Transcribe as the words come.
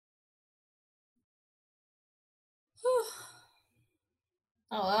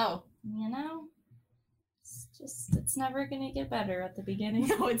Oh. You know? It's never going to get better at the beginning.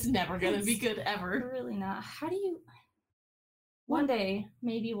 No, it's never going to be good ever. Really not. One day,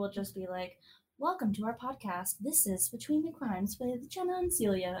 maybe we'll just be like, welcome to our podcast. This is Between the Crimes with Jenna and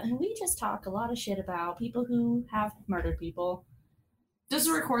Celia, and we just talk a lot of shit about people who have murdered people. Just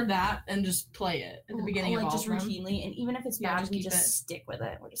record that and just play it at the beginning of all just of them. routinely, and even if it's bad, we just stick with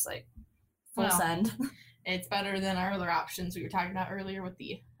it. We're just like, full send. It's better than our other options we were talking about earlier with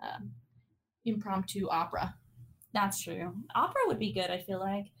the impromptu opera. That's true. Opera would be good, I feel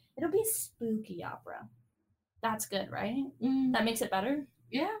like. It'll be spooky opera. That's good, right? That makes it better?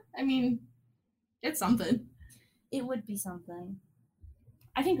 Yeah, I mean, it's something. It would be something.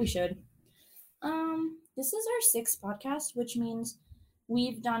 I think we should. This is our 6th podcast, which means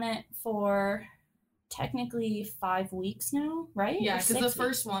we've done it for technically 5 weeks now, right? Yeah, because the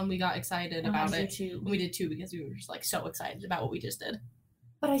first one we got excited about it. We did 2 because we were just like so excited about what we just did.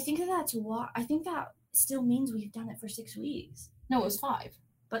 But I think that still means we've done it for 6 weeks. No, it was 5.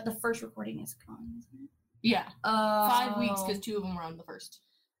 But the first recording is gone, isn't it? Yeah. 5 weeks because 2 of them were on the first.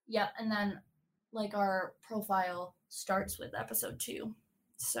 Yeah, and then like our profile starts with episode 2.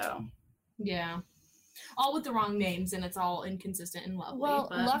 So. Yeah. All with the wrong names, and it's all inconsistent and lovely. Well,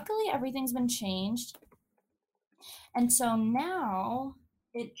 luckily everything's been changed. And so now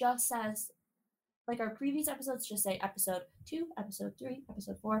it just says, like our previous episodes just say episode 2, episode 3,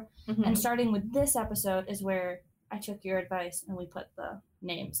 episode 4. Mm-hmm. And starting with this episode is where I took your advice and we put the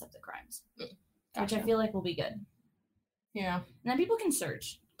names of the crimes. Gotcha. Which I feel like will be good. Yeah. And then people can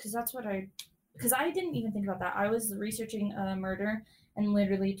search, because I didn't even think about that. I was researching a murder, and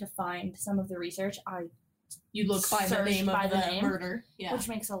literally to find some of the research, you look by the name of the murder. Yeah. Which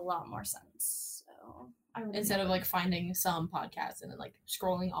makes a lot more sense. So instead of like finding some podcasts and then like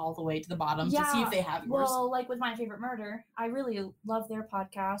scrolling all the way to the bottom to see if they have yours. Well, like with My Favorite Murder, I really love their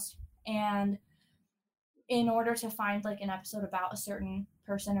podcast, and in order to find like an episode about a certain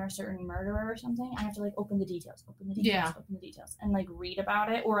person or a certain murderer or something, I have to like open the details, and like read about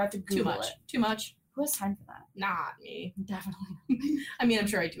it, or I have to Google it. Too much. Who has time for that? Not me. Definitely. I mean, I'm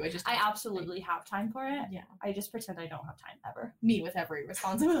sure I do. I absolutely have time for it. Yeah. I just pretend I don't have time ever. Me with every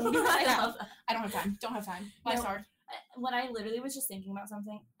responsibility. I love that. I don't have time. Don't have time. Bye, Sard. When I literally was just thinking about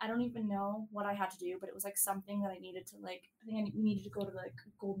something, I don't even know what I had to do, but it was like something that I needed to like, I think I needed to go to like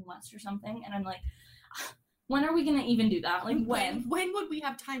Golden West or something, and I'm like, when are we gonna even do that? Like when? When would we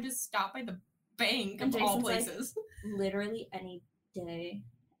have time to stop by the bank of all places? Like, literally any day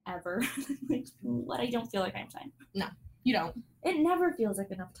ever. Like, what? I don't feel like I have time. No, you don't. It never feels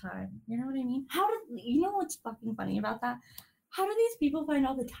like enough time. You know what I mean? You know what's fucking funny about that? How do these people find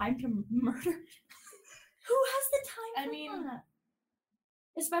all the time to murder? Who has the time for that?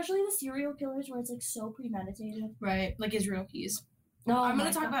 Especially the serial killers where it's like so premeditated. Right, like Israel Keys. No, I'm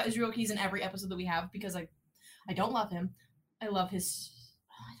going to talk about Israel Keys in every episode that we have because I don't love him. I love his...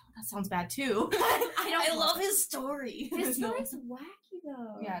 that sounds bad too. I love his story. His story's wacky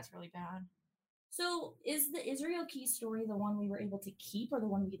though. Yeah, it's really bad. So, is the Israel Keys story the one we were able to keep or the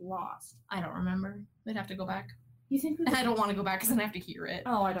one we lost? I don't remember. We'd have to go back. You think we I don't want to go back because then I have to hear it.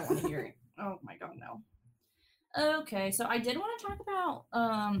 Oh, I don't want to hear it. Oh my god, no. Okay, so I did want to talk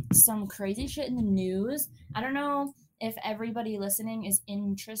about some crazy shit in the news. I don't know if everybody listening is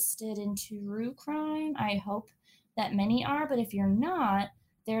interested in true crime. I hope that many are, but if you're not,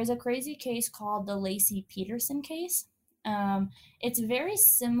 there's a crazy case called the Laci Peterson case. It's very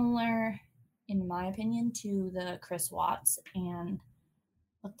similar, in my opinion, to the Chris Watts and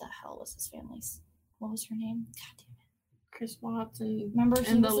what the hell was his family's? What was her name? God damn it. Chris Watts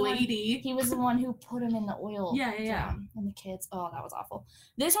and the lady. He was the one who put him in the oil. Yeah. And the kids. Oh, that was awful.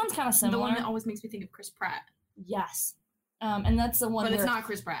 This one's kind of similar. The one that always makes me think of Chris Pratt. Yes. And that's the one. But it's not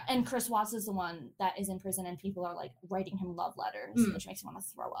Chris Pratt. And Chris Watts is the one that is in prison, and people are like writing him love letters, which makes me want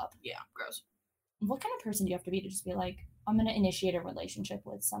to throw up. Yeah, gross. What kind of person do you have to be to just be like, I'm gonna initiate a relationship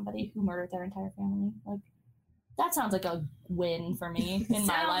with somebody who murdered their entire family? Like, that sounds like a win for me in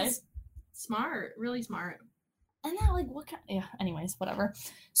my life. Smart, really smart. And that, like, what kind? Yeah. Anyways, whatever.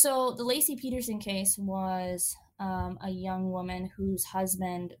 So the Laci Peterson case was a young woman whose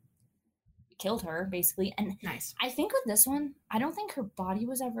husband killed her, basically. And nice. I think with this one, I don't think her body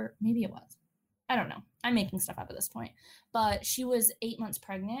was ever. Maybe it was. I don't know. I'm making stuff up at this point. But she was 8 months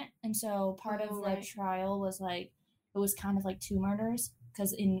pregnant, and so part of the trial was like it was kind of like 2 murders,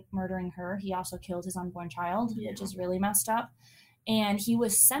 because in murdering her, he also killed his unborn child, which is really messed up. And he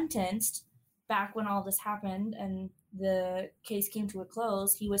was sentenced back when all this happened and the case came to a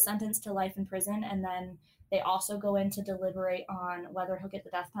close. He was sentenced to life in prison, and then they also go in to deliberate on whether he'll get the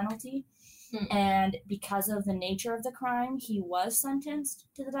death penalty. Mm. And because of the nature of the crime, he was sentenced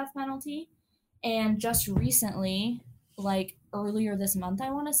to the death penalty. And just recently, like earlier this month,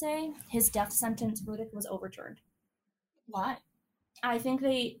 I want to say, his death sentence verdict was overturned. Why? I think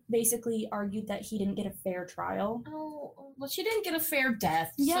they basically argued that he didn't get a fair trial. Oh, well, she didn't get a fair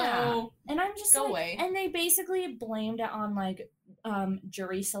death. Yeah. So And I'm just go like, away. And they basically blamed it on like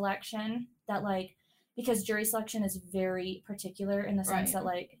jury selection, that like, because jury selection is very particular in the sense that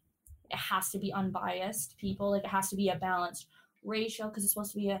like it has to be unbiased people, like it has to be a balanced ratio because it's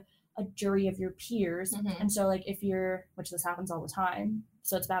supposed to be a jury of your peers. Mhm. And so like if you're, which this happens all the time,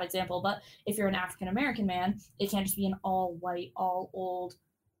 so it's a bad example, but if you're an African American man, it can't just be an all white, all old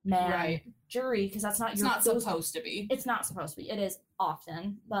man jury, because that's not it's not supposed to be. It's not supposed to be. It is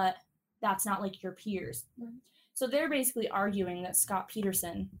often, but that's not like your peers. Right. So they're basically arguing that Scott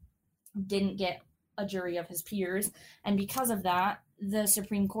Peterson didn't get a jury of his peers, and because of that, the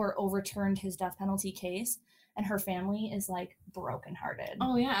Supreme Court overturned his death penalty case, and her family is like brokenhearted.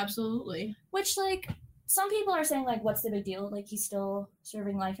 Oh yeah, absolutely. Which like some people are saying like, what's the big deal? Like he's still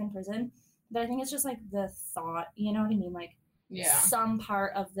serving life in prison, but I think it's just like the thought, you know what I mean? Like some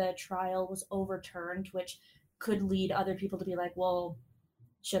part of the trial was overturned, which could lead other people to be like, well,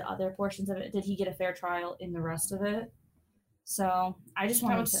 should other portions of it, did he get a fair trial in the rest of it? So I just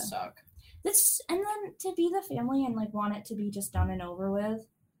wanted to suck. This, and then to be the family and like want it to be just done and over with.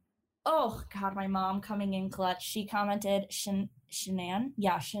 Oh God, my mom coming in clutch. She commented Shanann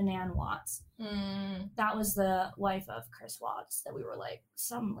Watts. That was the wife of Chris Watts that we were like,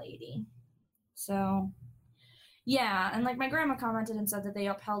 some lady. So yeah, and like my grandma commented and said that they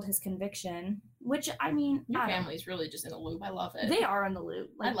upheld his conviction, which I mean, your family's really just in the loop. I love it. They are in the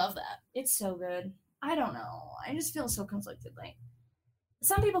loop. Like, I love that. It's so good. I don't know. I just feel so conflicted. Like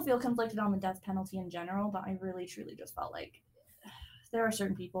some people feel conflicted on the death penalty in general, but I really truly just felt like there are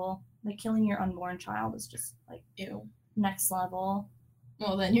certain people, like killing your unborn child is just like ew, next level.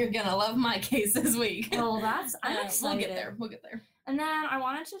 Well, then you're gonna love my case this week. Well, I'm excited. We'll get there. And then I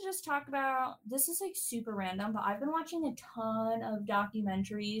wanted to just talk about, this is like super random, but I've been watching a ton of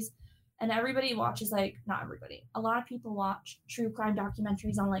documentaries, and everybody watches like, not everybody, a lot of people watch true crime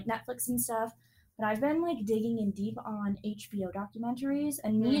documentaries on like Netflix and stuff. But I've been like digging in deep on HBO documentaries,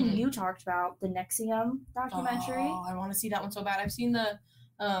 and me and you talked about the NXIVM documentary. Oh, I want to see that one so bad. I've seen the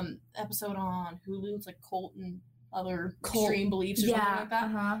episode on Hulu. It's like Cult and Other Extreme Beliefs or something like that.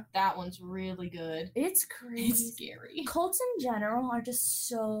 Uh-huh. That one's really good. It's crazy. It's scary. Cults in general are just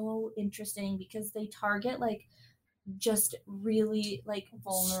so interesting because they target like just really like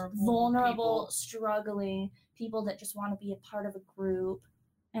vulnerable, struggling people that just want to be a part of a group,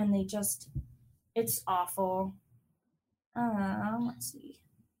 and they just, it's awful. Let's see.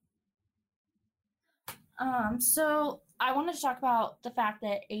 So I wanted to talk about the fact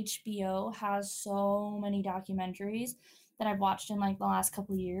that HBO has so many documentaries that I've watched in like the last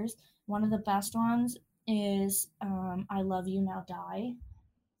couple of years. One of the best ones is I Love You Now Die.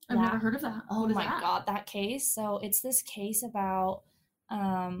 I've never heard of that. Oh my God, that case. So it's this case about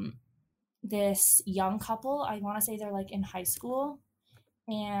this young couple. I want to say they're like in high school,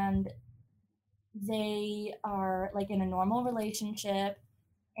 and they are like in a normal relationship,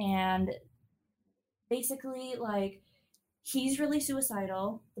 and basically like he's really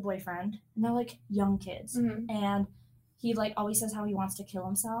suicidal, the boyfriend, and they're like young kids, and he like always says how he wants to kill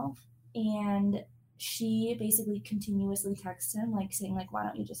himself, and she basically continuously texts him like saying like, why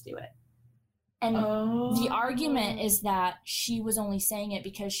don't you just do it? And the argument is that she was only saying it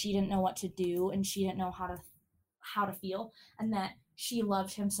because she didn't know what to do, and she didn't know how to feel, and that she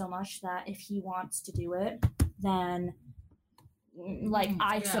loved him so much that if he wants to do it, then like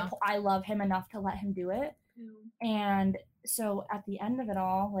I love him enough to let him do it. And so at the end of it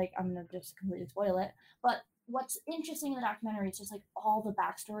all, like I'm gonna just completely spoil it, but what's interesting in the documentary is just like all the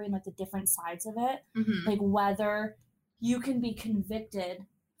backstory and like the different sides of it, like whether you can be convicted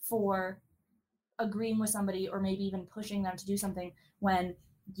for agreeing with somebody or maybe even pushing them to do something when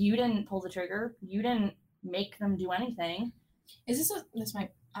you didn't pull the trigger, you didn't make them do anything.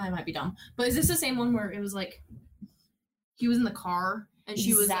 I might be dumb, but is this the same one where it was like he was in the car and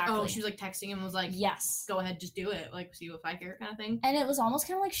she was like texting him and was like, yes, go ahead, just do it, like see if I care kind of thing? And it was almost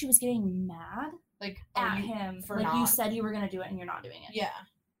kind of like she was getting mad like at him for like, you said you were gonna do it and you're not doing it. Yeah.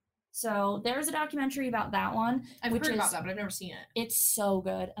 So there's a documentary about that one. I've heard about that, but I've never seen it. It's so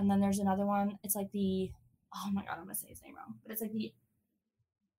good. And then there's another one. It's like oh my God, I'm gonna say his name wrong, but it's like the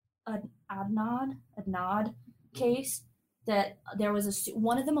Adnan case. That there was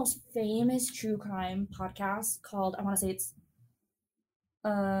one of the most famous true crime podcasts called, I want to say it's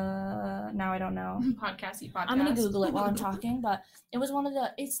Now I don't know. Podcasty podcast. I'm gonna Google it while I'm talking, but it was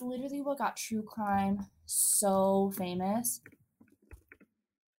it's literally what got true crime so famous.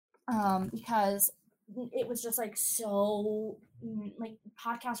 Because it was just like so, like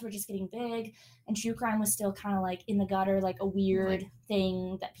podcasts were just getting big, and true crime was still kind of like in the gutter, like a weird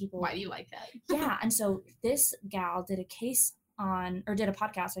thing that people. Why do you like that? Yeah, and so this gal did a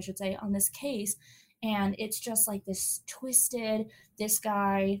podcast, I should say, on this case. And it's just like this this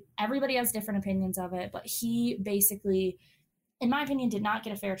guy, everybody has different opinions of it, but he basically, in my opinion, did not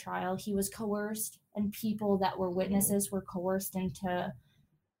get a fair trial. He was coerced, and people that were witnesses were coerced into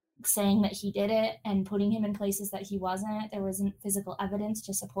saying that he did it and putting him in places that he wasn't. There wasn't physical evidence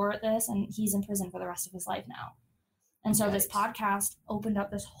to support this, and he's in prison for the rest of his life now. And so this podcast opened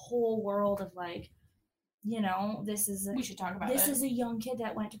up this whole world of like, you know, we should talk about this is a young kid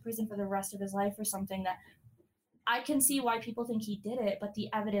that went to prison for the rest of his life for something that I can see why people think he did it, but the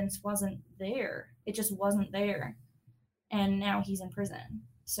evidence wasn't there. It just wasn't there. And now he's in prison.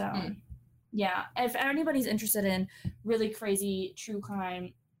 So, yeah, if anybody's interested in really crazy true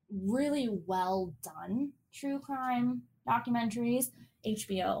crime, really well done true crime documentaries,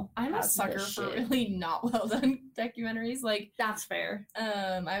 HBO. I'm a sucker for really not well done documentaries. Like, that's fair.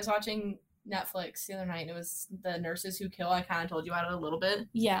 I was watching Netflix the other night, and it was The Nurses Who Kill. I kind of told you about it a little bit.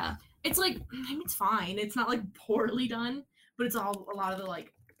 Yeah. It's like, I mean, it's fine. It's not like poorly done, but it's a lot of the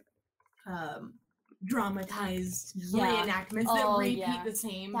like dramatized reenactments that repeat the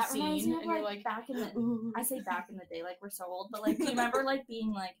same that scene. Reminds me of, and you're like, back in the I say back in the day, like we're so old, but like do you remember like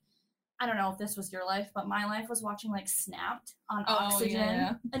being like, I don't know if this was your life, but my life was watching like Snapped on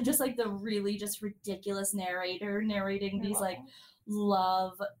Oxygen, and just like the really just ridiculous narrator narrating these like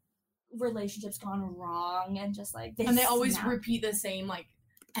love relationships gone wrong, and just like and they always repeat the same like,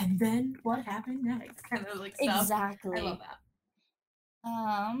 and then what happened next kind of like stuff. Exactly. I love that.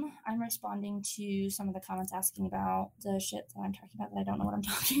 I'm responding to some of the comments asking about the shit that I'm talking about that I don't know what I'm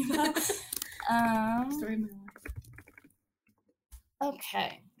talking about. Story of my life.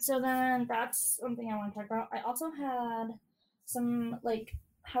 Okay, so then that's something I want to talk about. I also had some like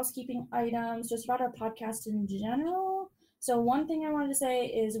housekeeping items just about our podcast in general. So one thing I wanted to say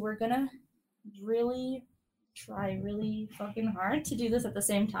is we're gonna really try really fucking hard to do this at the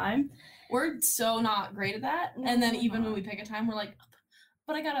same time. We're so not great at that. No, and then even when we pick a time, we're like,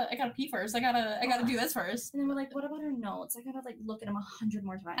 but I gotta pee first. I gotta do this first. And then we're like, what about our notes? I gotta like look at them 100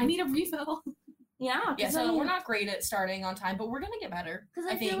 more times. I need a refill. Yeah. So we're not great at starting on time, but we're gonna get better.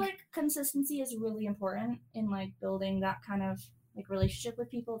 Because I feel like consistency is really important in like building that kind of like relationship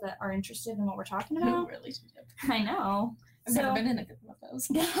with people that are interested in what we're talking about. Relationship. I know. I've never been in a good one of those.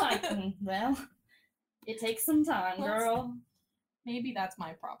 Well, it takes some time, girl. Maybe that's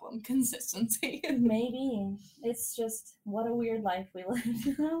my problem. Consistency. Maybe. It's just what a weird life we live,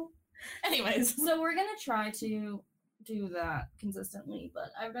 you know? Anyways. So we're gonna try to do that consistently,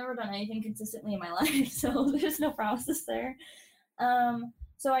 but I've never done anything consistently in my life, so there's no promises there.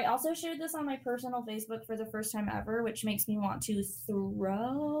 So I also shared this on my personal Facebook for the first time ever, which makes me want to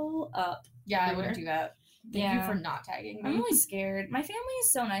throw up. Yeah, I wouldn't do that. Thank you for not tagging me. I'm really scared. My family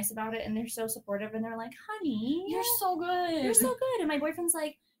is so nice about it, and they're so supportive, and they're like, honey, you're so good. You're so good. And my boyfriend's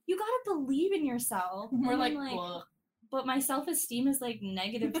like, you gotta believe in yourself. We're like but my self-esteem is like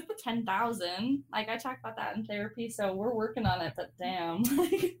negative 10,000. Like I talk about that in therapy, so we're working on it, but damn.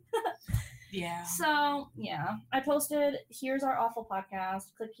 Yeah. So yeah, I posted, here's our awful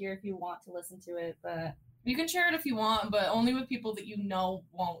podcast. Click here if you want to listen to it, but you can share it if you want, but only with people that you know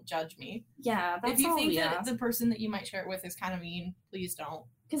won't judge me. Yeah, that's if you think that the person that you might share it with is kind of mean, please don't.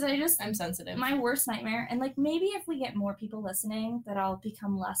 Because I'm sensitive. My worst nightmare, and like maybe if we get more people listening, that I'll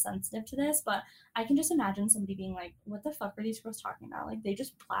become less sensitive to this. But I can just imagine somebody being like, "What the fuck are these girls talking about?" Like they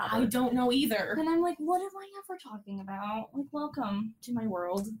just blabber. I don't know either. And I'm like, "What am I ever talking about?" Like, welcome to my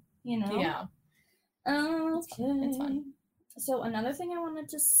world, you know? Yeah. Okay. It's fun. So another thing I wanted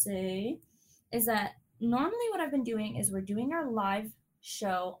to say is that normally what I've been doing is we're doing our live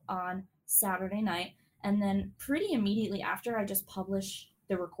show on Saturday night, and then pretty immediately after I just publish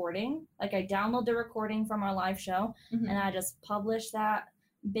the recording. Like I download the recording from our live show, and I just publish that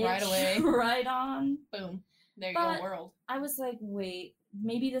bitch right away. Right on. Boom. There you go, world. I was like, wait,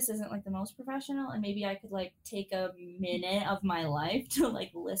 maybe this isn't like the most professional, and maybe I could like take a minute of my life to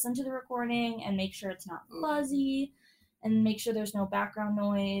like listen to the recording and make sure it's not fuzzy and make sure there's no background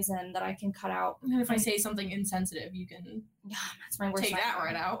noise and that I can cut out. And if I say something insensitive, you can that's my worst take nightmare. That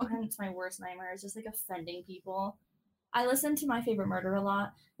right out. It's my worst nightmare. It's just like offending people. I listen to My Favorite Murder a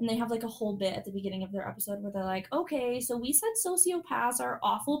lot, and they have like a whole bit at the beginning of their episode where they're like, okay, so we said sociopaths are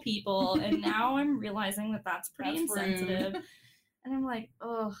awful people, and now I'm realizing that that's pretty insensitive. Rude. And I'm like,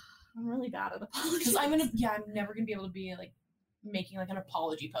 oh, I'm really bad at apologies. Because I'm never gonna be able to be like making like an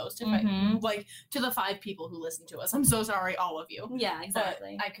apology post if I like to the 5 people who listen to us. I'm so sorry, all of you. Yeah,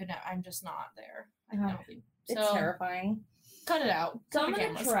 exactly. But I could not. I'm just not there. I don't think it's terrifying. Cut it out. So I'm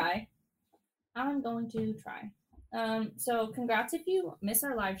gonna try. I'm going to try. So congrats if you miss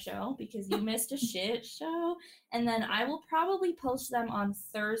our live show because you missed a shit show. And then I will probably post them on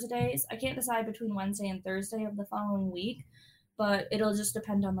Thursdays. I can't decide between Wednesday and Thursday of the following week, but it'll just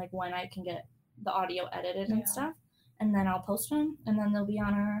depend on like when I can get the audio edited and stuff. And then I'll post them, and then they'll be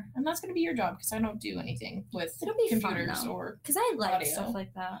on our. And that's gonna be your job because I don't do anything with computers or because I like audio. Stuff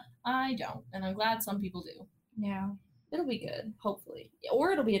like that. I don't, and I'm glad some people do. Yeah, it'll be good, hopefully,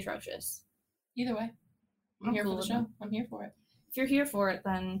 or it'll be atrocious. Either way, I'm here for the show. I'm here for it. If you're here for it,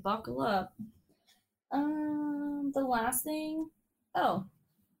 then buckle up. The last thing. Oh,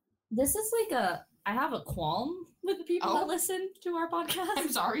 this is like I have a qualm with the people that listen to our podcast.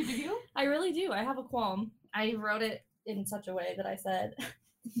 I'm sorry, do you? I really do. I have a qualm. I wrote it in such a way that I said,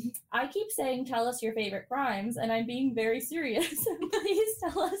 I keep saying, tell us your favorite crimes, and I'm being very serious. Please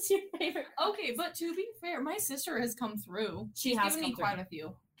tell us your favorite crimes. Okay, but to be fair, my sister has come through. She's given me quite a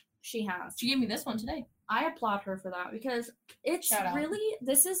few. She has. She gave me this one today. I applaud her for that because it's really,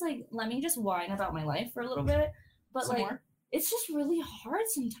 this is like, let me just whine about my life for a little bit, but some like, more. It's just really hard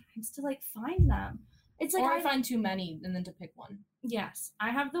sometimes to like find them. It's like I find too many and then to pick one. Yes,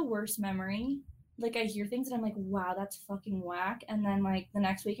 I have the worst memory. Like, I hear things and I'm like, wow, that's fucking whack. And then, like, the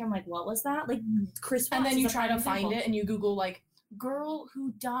next week I'm like, what was that? Like, Chris Watts. And then you try to find it and you Google, like, girl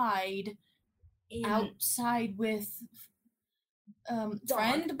who died outside with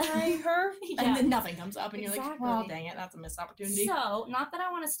friend by her. And then nothing comes up. And you're like, well, dang it, that's a missed opportunity. So, not that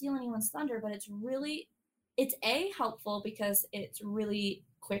I want to steal anyone's thunder, but it's helpful because it's really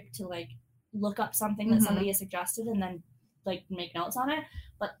quick to, like, look up something that somebody has suggested and then, like, make notes on it.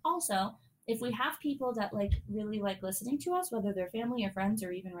 But also, if we have people that like really like listening to us, whether they're family or friends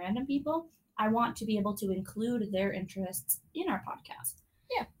or even random people, I want to be able to include their interests in our podcast.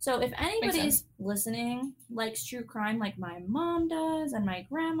 Yeah. So if anybody's listening, likes true crime like my mom does and my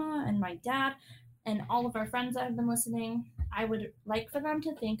grandma and my dad and all of our friends that have been listening, I would like for them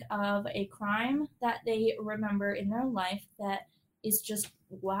to think of a crime that they remember in their life that is just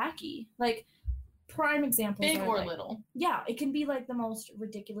wacky. Like, prime examples big or like, little. Yeah, it can be like the most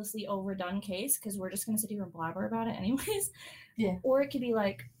ridiculously overdone case because we're just gonna sit here and blabber about it anyways. Yeah. Or it could be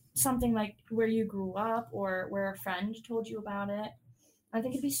like something like where you grew up or where a friend told you about it. I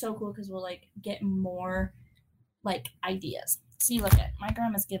think it'd be so cool because we'll like get more like ideas. See, look at my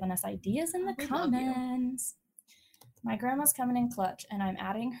grandma's giving us ideas in the comments. My grandma's coming in clutch, and I'm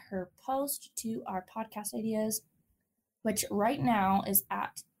adding her post to our podcast ideas, which right now is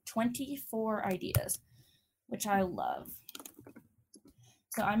at 24 ideas, which I love.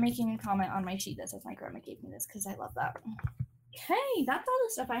 So I'm making a comment on my sheet that says my grandma gave me this because I love that. Okay, that's all the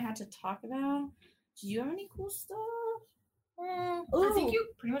stuff I had to talk about. Do you have any cool stuff? I think you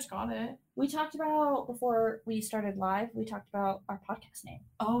pretty much got it. We talked about, before we started live, we talked about our podcast name.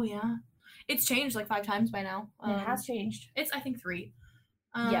 Oh, yeah. It's changed like 5 times by now. It has changed. It's, I think, 3.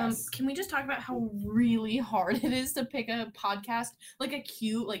 Yes. Can we just talk about how really hard it is to pick a podcast, like a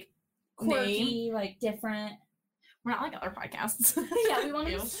cute, like, quirky, name? Like, different. We're not like other podcasts. Yeah, we want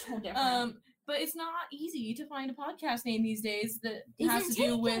to be so different. But it's not easy to find a podcast name these days that has to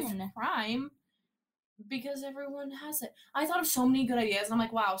do with crime because everyone has it. I thought of so many good ideas, and I'm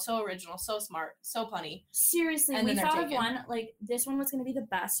like, wow, so original, so smart, so punny. Seriously, we thought of one, like, this one was going to be the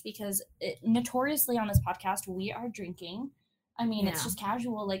best because notoriously on this podcast, we are drinking. I mean, it's just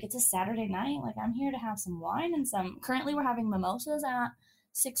casual. Like, it's a Saturday night. Like, I'm here to have some wine and some... Currently, we're having mimosas at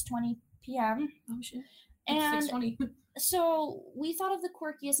 6:20 p.m. Oh, shit. And 6:20. So, we thought of the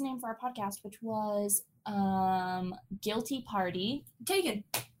quirkiest name for our podcast, which was Guilty Party. Taken.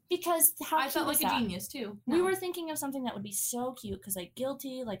 Because how I felt like a genius, too. No. We were thinking of something that would be so cute, because, like,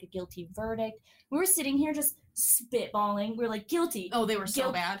 guilty, like a guilty verdict. We were sitting here just spitballing. We were like, guilty. Oh, they were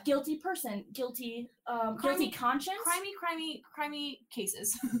so bad. Guilty person. Guilty, guilty conscience. Crimey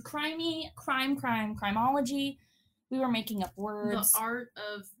cases. Crimeology. We were making up words. The art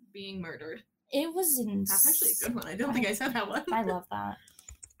of being murdered. It was insane. That's actually a good one. I don't think I said that one. I love that.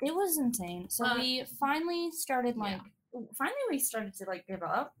 It was insane. So we finally started, like... Yeah. Finally, we started to, like, give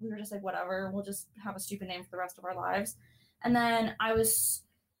up. We were just like, whatever, we'll just have a stupid name for the rest of our lives. And then I was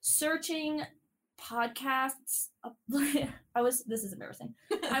searching podcasts. This is embarrassing.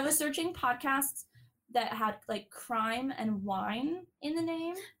 I was searching podcasts that had, like, crime and wine in the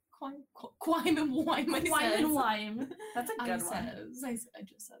name. Crime and wine. Crime and wine. That's a good one. I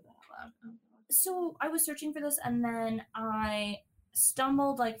just said that out loud. Oh, so I was searching for this, and then I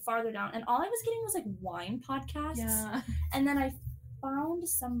stumbled like farther down, and all I was getting was like wine podcasts. Yeah. And then I found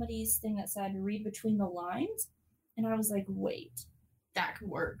somebody's thing that said read between the lines, and I was like, wait, that could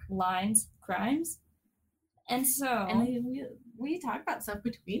work. Lines, crimes. And so, and we talk about stuff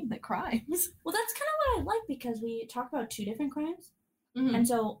between the crimes. Well, that's kind of what I like, because we talk about 2 different crimes. Mm-hmm. And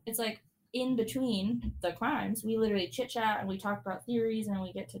so it's like in between the crimes, we literally chit chat and we talk about theories, and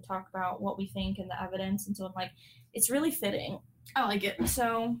we get to talk about what we think and the evidence. And so I'm like, it's really fitting. I like it.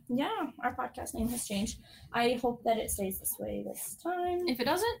 So yeah, our podcast name has changed. I hope that it stays this way this time. If it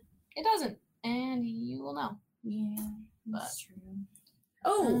doesn't, it doesn't. And you will know. Yeah, that's true.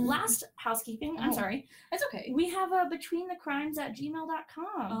 Oh, last housekeeping. I'm sorry. That's okay. We have a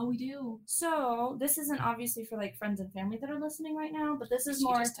betweenthecrimes@gmail.com. Oh, we do. So this isn't obviously for like friends and family that are listening right now, but this is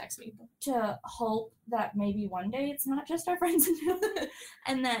more just text me to hope that maybe one day it's not just our friends and family,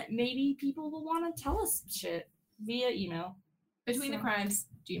 and that maybe people will want to tell us shit via email.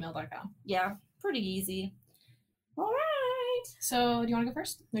 Betweenthecrimes@gmail.com. Yeah, pretty easy. All right. So do you want to go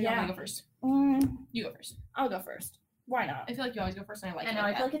first? Or do you want me to go first? You go first. I'll go first. Why not? I feel like you always go first, and I like it. I know.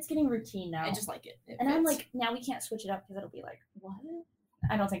 I feel like it's getting routine now. I just like it. And I'm like, now we can't switch it up because it'll be like, what?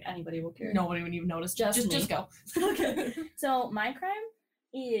 I don't think anybody will care. Nobody would even notice. Just go. Okay. So my crime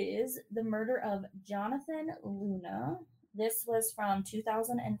is the murder of Jonathan Luna. This was from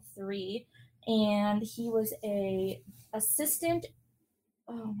 2003, and he was a assistant.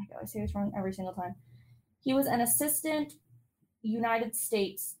 Oh my god, I say this wrong every single time. He was an assistant United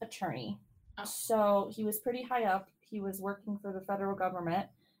States attorney. Oh. So he was pretty high up. He was working for the federal government,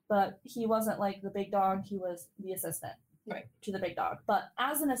 but he wasn't like the big dog. He was the assistant to the big dog. But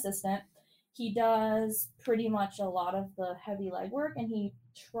as an assistant, he does pretty much a lot of the heavy legwork, and he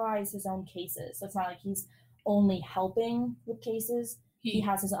tries his own cases. So it's not like he's only helping with cases. He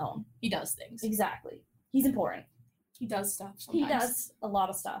has his own. He does things. Exactly. He's important. He does stuff sometimes. He does a lot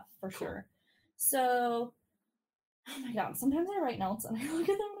of stuff, for sure. So, oh my god, sometimes I write notes and I look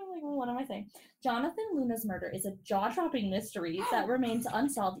at them and I'm like, well, what am I saying? Jonathan Luna's murder is a jaw-dropping mystery that remains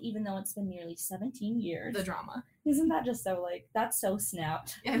unsolved even though it's been nearly 17 years. The drama. Isn't that just so, like, that's so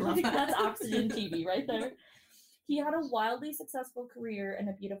snapped. Yeah, I love that. That's Oxygen TV right there. He had a wildly successful career and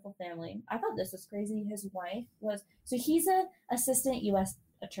a beautiful family. I thought this was crazy. His wife was... So he's an assistant U.S.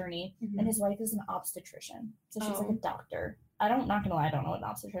 attorney, and his wife is an obstetrician. So she's like a doctor. Not gonna lie, I don't know what an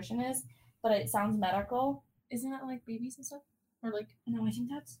obstetrician is, but it sounds medical. Isn't that like babies and stuff? Or like... No, I think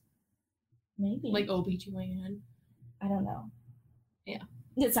that's... Maybe. Like OBGYN. I don't know. Yeah.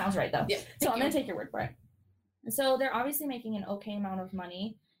 It sounds right, though. Yeah. So I'm going to take your word for it. So they're obviously making an okay amount of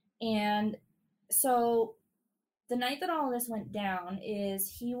money. And so the night that all of this went down is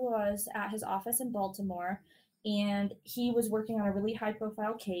he was at his office in Baltimore, and he was working on a really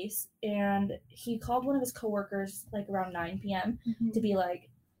high-profile case, and he called one of his coworkers, like, around 9 p.m. to be like...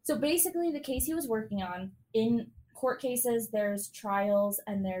 So basically, the case he was working on, in court cases, there's trials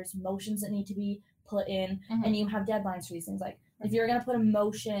and there's motions that need to be put in, and you have deadlines for these things. Like, if you're going to put a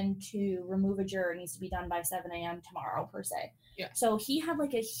motion to remove a juror, it needs to be done by 7 a.m. tomorrow, per se. Yeah. So he had,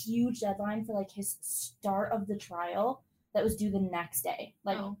 like, a huge deadline for, like, his start of the trial that was due the next day.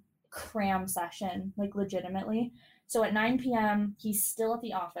 Like, cram session, like, legitimately. So at 9 p.m., he's still at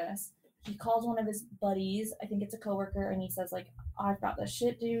the office. He calls one of his buddies, I think it's a coworker, and he says, like, I've got this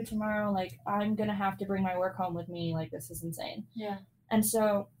shit due tomorrow. Like, I'm going to have to bring my work home with me. Like, this is insane. Yeah. And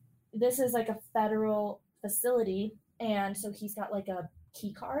so this is, like, a federal facility, and so he's got, like, a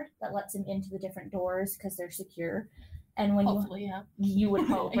key card that lets him into the different doors because they're secure. And when you would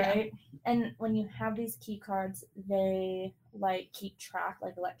hope, right? Yeah. And when you have these key cards, they, like, keep track,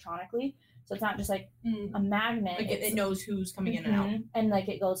 like, electronically. So it's not just, like, a magnet. Like, it knows who's coming in and out. And, like,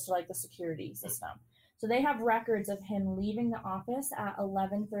 it goes to, like, the security system. So they have records of him leaving the office at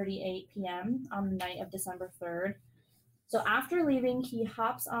 11:38 p.m. on the night of December 3rd. So after leaving, he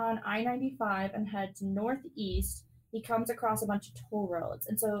hops on I-95 and heads northeast. He comes across a bunch of toll roads.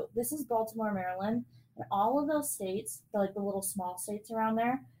 And so this is Baltimore, Maryland. And all of those states, the little small states around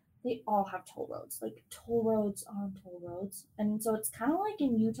there, they all have toll roads. Like, toll roads on toll roads. And so it's kind of like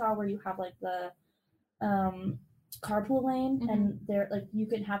in Utah where you have, like, the carpool lane. And there, like, you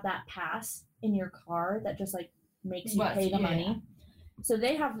can have that pass in your car that just, like, makes you pay the money. So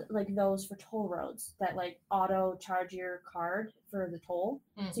they have, like, those for toll roads that, like, auto charge your card for the toll.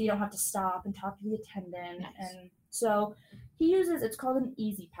 So you don't have to stop and talk to the attendant. Nice. And so he uses, it's called an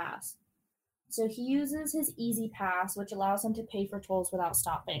Easy Pass. So he uses his Easy Pass, which allows him to pay for tolls without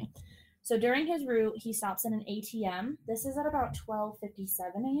stopping. So during his route, he stops at an ATM. This is at about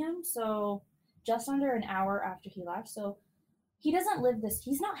 12:57 a.m., so just under an hour after he left. So he doesn't live this.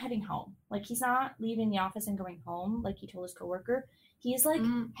 He's not heading home. Like, he's not leaving the office and going home like he told his coworker. He's like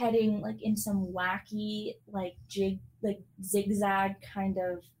heading like in some wacky like zigzag kind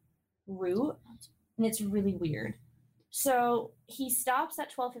of route, and it's really weird. So he stops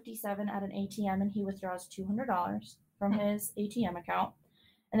at 12:57 at an ATM and he withdraws $200 from his ATM account,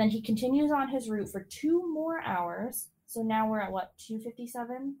 and then he continues on his route for 2 more hours. So now we're at what,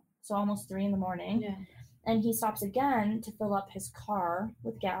 2:57? So almost 3 in the morning. Yeah. And he stops again to fill up his car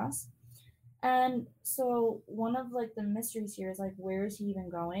with gas. And so one of like the mysteries here is like, where is he even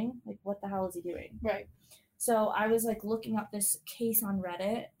going? Like, what the hell is he doing? Right. So I was like looking up this case on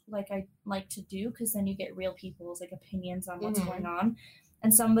Reddit, like I like to do, because then you get real people's like opinions on what's going on.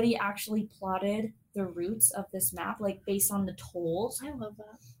 And somebody actually plotted the routes of this map, like based on the tolls. I love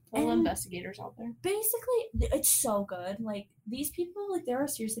that. All investigators out there. Basically, it's so good. Like, these people, like, there are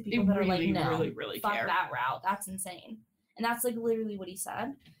seriously people that are like, no, really fuck care. that route. That's insane. And that's like literally what he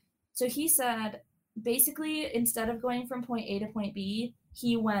said. So he said, basically, instead of going from point A to point B,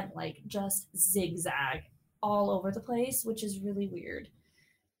 he went like just zigzag all over the place, which is really weird.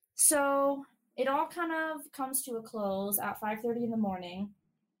 So it all kind of comes to a close at 5:30 in the morning.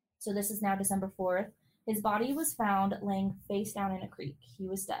 So this is now December 4th. His body was found laying face down in a creek. He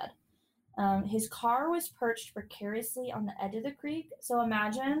was dead. His car was perched precariously on the edge of the creek. So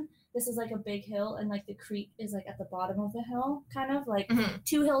imagine this is like a big hill, and like the creek is like at the bottom of the hill, kind of like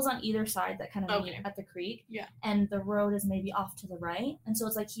 2 hills on either side that kind of meet at the creek. Yeah. And the road is maybe off to the right. And so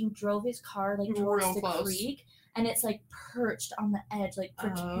it's like he drove his car like towards the creek, and it's like perched on the edge, like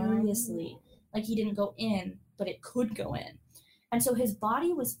precariously. Like he didn't go in, but it could go in. And so his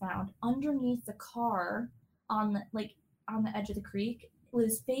body was found underneath the car on the edge of the creek. It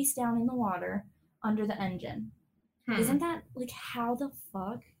was face down in the water under the engine. Isn't that like, how the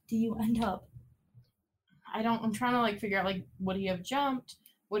fuck do you end up? I'm trying to like figure out like, would he have jumped?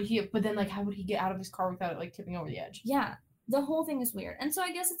 But then like, how would he get out of his car without it like tipping over the edge? Yeah. The whole thing is weird. And so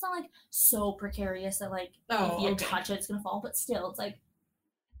I guess it's not like so precarious that like if you touch it, it's going to fall. But still, it's like,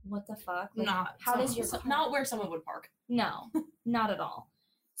 what the fuck? Like, not where someone would park. No, not at all.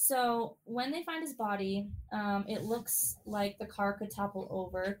 So when they find his body, it looks like the car could topple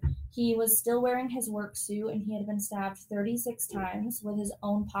over. He was still wearing his work suit, and he had been stabbed 36 times with his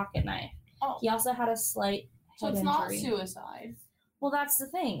own pocket knife. Oh. He also had a slight head injury. So it's not suicide. Well, that's the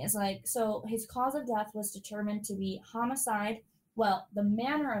thing. Is like, so his cause of death was determined to be homicide. Well, the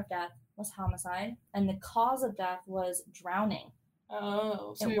manner of death was homicide, and the cause of death was drowning.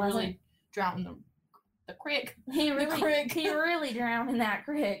 Oh, so he really drowned the creek. He really drowned in that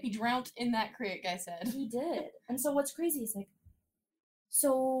creek. He drowned in that creek, I said. He did. And so what's crazy is like,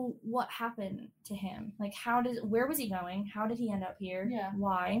 so what happened to him? Like, where was he going? How did he end up here? Yeah.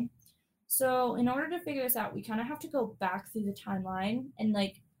 Why? So in order to figure this out, we kind of have to go back through the timeline. And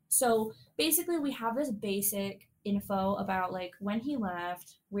like, so basically we have this basic info about like when he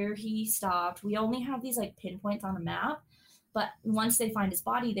left, where he stopped. We only have these like pinpoints on a map. But once they find his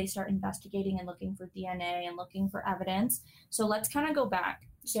body, they start investigating and looking for DNA and looking for evidence. So let's kind of go back.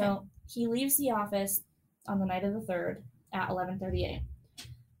 So he leaves the office on the night of the 3rd at 11:38.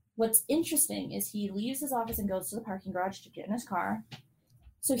 What's interesting is he leaves his office and goes to the parking garage to get in his car.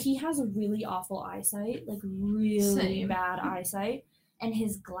 So he has a really awful eyesight, like really bad eyesight. And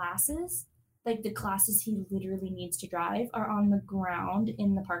his glasses, like the glasses he literally needs to drive, are on the ground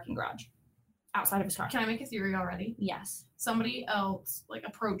in the parking garage. Outside of his car. Can I make a theory already? Yes. Somebody else like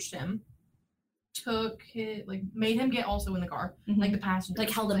approached him, took it, like made him get also in the car, like the passenger, like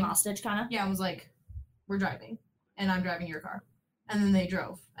held him hostage, kind of. Yeah, and was like, "We're driving, and I'm driving your car," and then they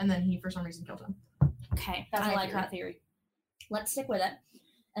drove, and then he for some reason killed him. Okay, I like that theory. Let's stick with it,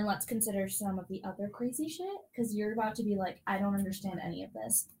 and let's consider some of the other crazy shit, because you're about to be like, I don't understand any of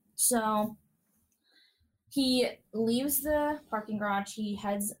this. So he leaves the parking garage. He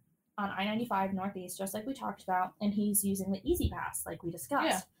heads on I-95 Northeast, just like we talked about, and he's using the Easy Pass, like we discussed.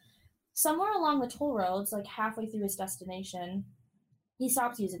 Yeah. Somewhere along the toll roads, like halfway through his destination, he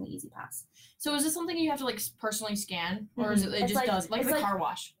stops using the Easy Pass. So is this something you have to like personally scan, or is it just does like the car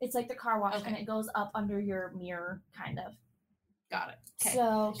wash? It's like the car wash, and it goes up under your mirror, kind of. Got it. Okay.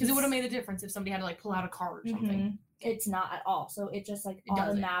 So because it would have made a difference if somebody had to like pull out a card or something. It's not at all. So it just like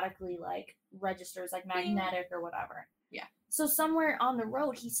automatically like registers, like magnetic or whatever. Yeah. So somewhere on the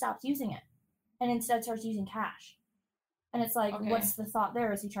road, he stops using it and instead starts using cash. And it's like, what's the thought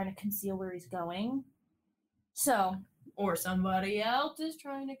there? Is he trying to conceal where he's going? So. Or somebody else is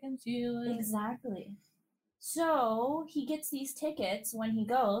trying to conceal it. Exactly. So he gets these tickets when he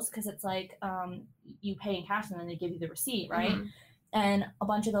goes, because it's like you pay in cash and then they give you the receipt, right? And a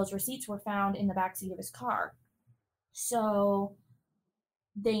bunch of those receipts were found in the backseat of his car. So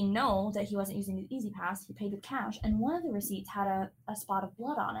they know that he wasn't using the Easy Pass. He paid with cash, and one of the receipts had a spot of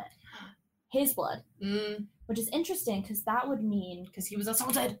blood on it. His blood. Which is interesting because that would mean... Because he was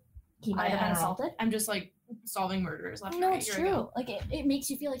assaulted. He might have been assaulted. I'm just like solving murders left and right. No, it's true. Like it makes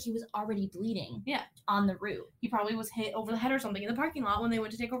you feel like he was already bleeding. Yeah. On the route. He probably was hit over the head or something in the parking lot when they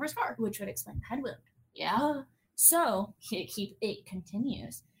went to take over his car. Which would explain the head wound. Yeah. So it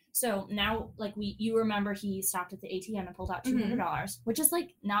continues. So now, like you remember, he stopped at the ATM and pulled out $200, which is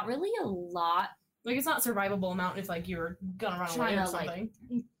like not really a lot. Like it's not a survivable amount if like you're gonna run away or something.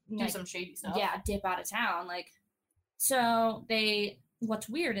 Do some shady stuff. Yeah, dip out of town. Like, so what's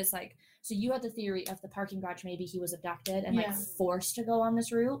weird is like, so you had the theory of the parking garage, maybe he was abducted and like forced to go on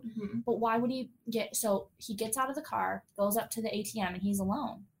this route. But why would he so he gets out of the car, goes up to the ATM, and he's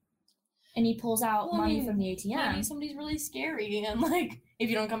alone. And he pulls out money from the ATM. Maybe somebody's really scary and like, if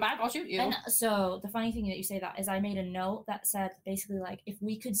you don't come back, I'll shoot you. And so the funny thing that you say that is I made a note that said basically like, if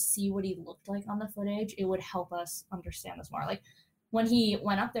we could see what he looked like on the footage, it would help us understand this more. Like when he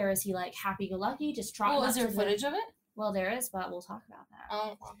went up there, is he like happy-go-lucky, just trotting up? Is there footage of it? Well, there is, but we'll talk about that.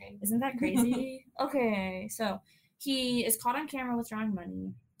 Oh, okay. Isn't that crazy? Okay, so he is caught on camera withdrawing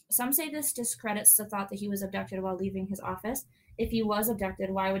money. Some say this discredits the thought that he was abducted while leaving his office. If he was abducted,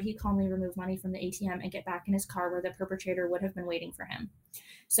 why would he calmly remove money from the ATM and get back in his car where the perpetrator would have been waiting for him?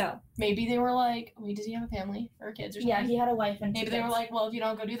 So maybe they were like, wait, does he have a family or kids or something? Yeah, he had a wife and maybe they were like, well, if you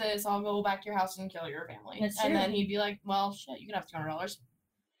don't go do this, I'll go back to your house and kill your family. That's true. And then he'd be like, well, shit, you can have $200.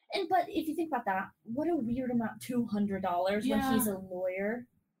 But if you think about that, what a weird amount, $200 when he's a lawyer.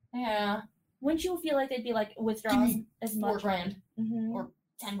 Yeah. Wouldn't you feel like they'd be like, withdraw as much? $4,000 or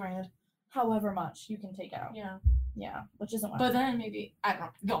 $10,000. However much you can take out. Yeah. Yeah, which isn't. But then maybe I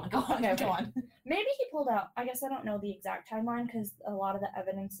don't know. Go on. Okay. Go on. Maybe he pulled out. I guess I don't know the exact timeline because a lot of the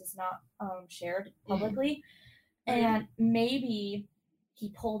evidence is not shared publicly, and maybe he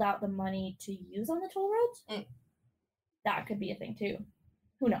pulled out the money to use on the toll roads. That could be a thing too.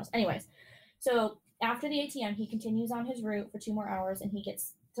 Who knows? Anyways, so after the ATM, he continues on his route for 2 more hours, and he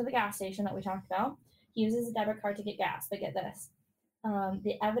gets to the gas station that we talked about. He uses a debit card to get gas, but get this.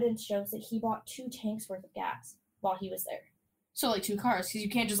 The evidence shows that he bought 2 tanks worth of gas while he was there. So, like 2 cars, because you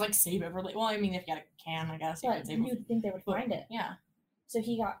can't just, like, save it for later. Well, I mean, if you had a can, I guess you could save it. You'd think they would find it. Yeah. So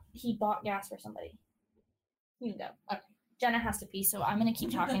he bought gas for somebody. You can go. Okay. Jenna has to pee, so I'm going to keep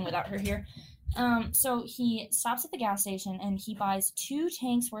talking without her here. So he stops at the gas station, and he buys 2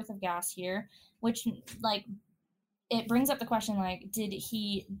 tanks worth of gas here, which, like, it brings up the question, like, did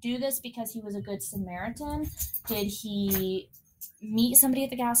he do this because he was a good Samaritan? Did he meet somebody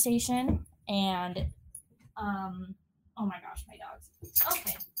at the gas station? And, oh my gosh, my dogs.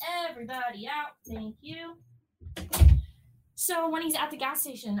 Okay, everybody out. Thank you. So when he's at the gas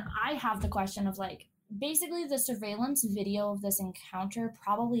station, I have the question of, like, basically the surveillance video of this encounter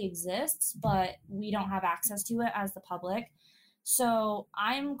probably exists, but we don't have access to it as the public. So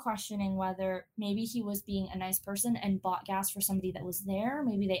I'm questioning whether maybe he was being a nice person and bought gas for somebody that was there.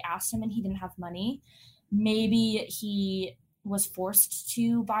 Maybe they asked him and he didn't have money. Maybe he was forced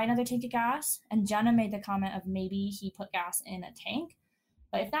to buy another tank of gas. And Jenna made the comment of maybe he put gas in a tank.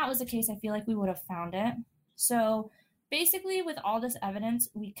 But if that was the case, I feel like we would have found it. So basically, with all this evidence,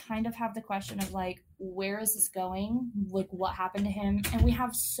 we kind of have the question of, like, where is this going? Like, what happened to him? And we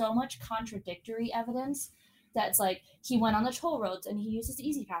have so much contradictory evidence that's like, he went on the toll roads and he used his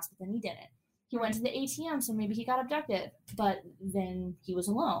Easy Pass, but then he didn't. He went to the ATM, so maybe he got abducted, but then he was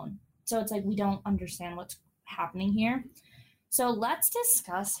alone. So it's like, we don't understand what's happening here. So let's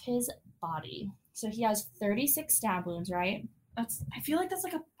discuss his body. So he has 36 stab wounds, right? I feel like that's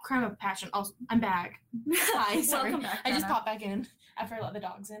like a crime of passion. Also, I'm back. Hi, sorry. Welcome back, I just popped back in after I let the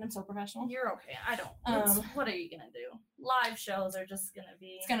dogs in. I'm so professional. You're okay. I don't. What are you gonna do? Live shows are just gonna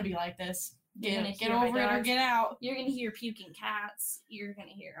be. It's gonna be like this. Get You're over it or get out. You're gonna hear puking cats. You're gonna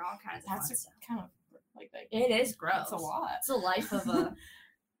hear all kinds of fun stuff. Kind of like that. It is gross. It's a lot. It's a life of a.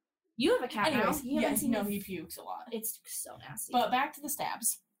 You have a cat now. Yes, no, he pukes a lot. It's so nasty. But back to the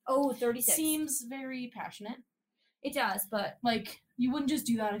stabs. Oh, 36. Seems very passionate. It does, but like, you wouldn't just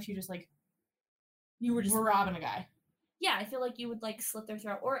do that if you just like you were robbing a guy. Yeah, I feel like you would like slit their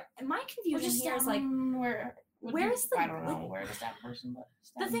throat. Or my confusion here is like, where's the? I don't know where to stab a person, but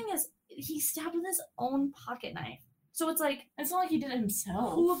the thing is, he stabbed with his own pocket knife. So it's like, it's not like he did it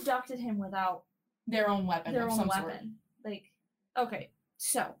himself. Who abducted him without their own weapon? Sort. Like, okay,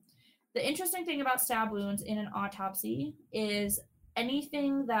 so the interesting thing about stab wounds in an autopsy is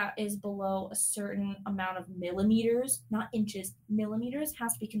anything that is below a certain amount of millimeters, not inches, millimeters,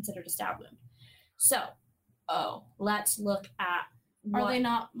 has to be considered a stab wound. So, let's look at Are they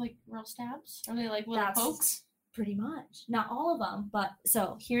not, like, real stabs? Are they, like, little pokes? Pretty much. Not all of them, but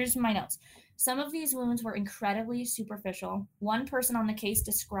so here's my notes. Some of these wounds were incredibly superficial. One person on the case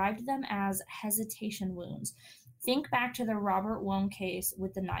described them as hesitation wounds. Think back to the Robert Wone case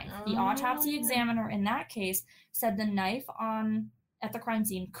with the knife. The autopsy examiner in that case said the knife at the crime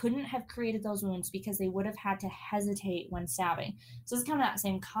scene couldn't have created those wounds because they would have had to hesitate when stabbing. So it's kind of that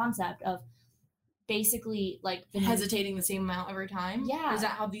same concept of basically like hesitating the same amount every time. Yeah. Is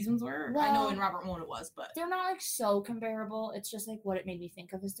that how these ones were? Well, I know in Robert Wone it was, but they're not like so comparable. It's just like what it made me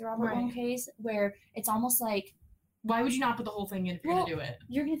think of is the Robert Wone case, where it's almost like, why would you not put the whole thing in if you're gonna do it?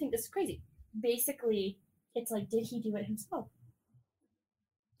 You're gonna think this is crazy. Basically, it's like, did he do it himself?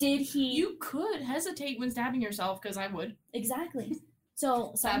 Did he? You could hesitate when stabbing yourself, because I would. Exactly.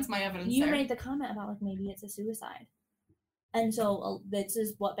 So that's my evidence. You made the comment about like maybe it's a suicide, and so this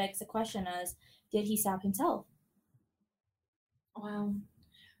is what begs the question: is did he stab himself? Wow.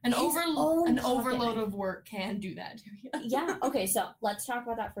 An overload of work can do that to you. Yeah. Okay. So let's talk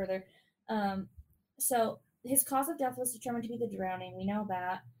about that further. So his cause of death was determined to be the drowning. We know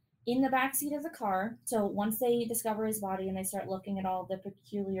that. In the backseat of the car, so once they discover his body and they start looking at all the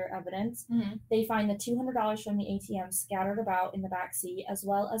peculiar evidence, they find the $200 from the ATM scattered about in the backseat, as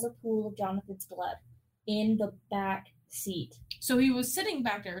well as a pool of Jonathan's blood in the back seat. So he was sitting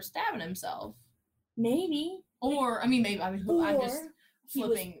back there stabbing himself. Maybe. Or, I'm just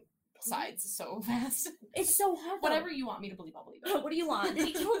flipping sides so fast. It's so hard. Whatever you want me to believe, I'll believe it. What do you want? Did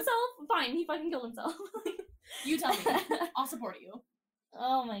he kill himself? Fine, he fucking killed himself. You tell me. I'll support you.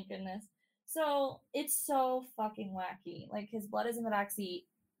 Oh my goodness. So it's so fucking wacky. Like his blood is in the back seat,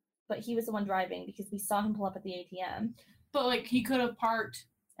 but he was the one driving because we saw him pull up at the ATM. But like he could have parked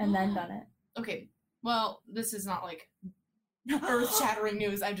and then done it. Okay. Well, this is not like earth-shattering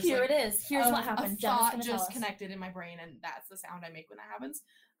news. I'm just Here it is. Here's what happened. A thought just connected in my brain, and that's the sound I make when that happens.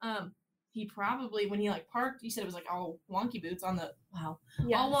 He probably, when he like parked, you said it was like all wonky boots on the all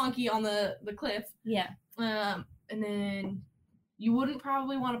wonky on the cliff. Yeah. And then you wouldn't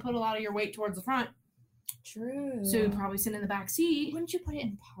probably want to put a lot of your weight towards the front. True. So you'd probably sit in the back seat. Wouldn't you put it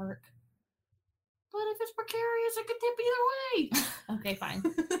in park? But if it's precarious, it could tip either way. Okay, fine.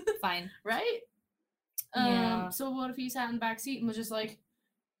 Fine. Right? Yeah. So what if he sat in the back seat and was just like,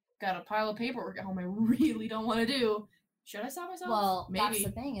 got a pile of paperwork at home I really don't want to do. Should I stop myself? Well, maybe. That's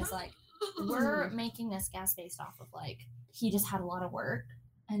the thing is like, we're making this guess based off of like, he just had a lot of work.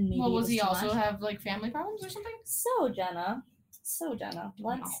 And maybe was he also have like family problems or something? So Jenna,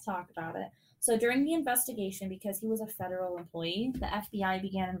 let's talk about it. So during the investigation, because he was a federal employee, the FBI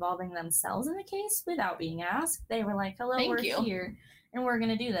began involving themselves in the case without being asked. They were like, hello, we're here, and we're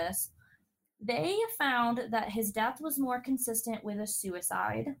going to do this. They found that his death was more consistent with a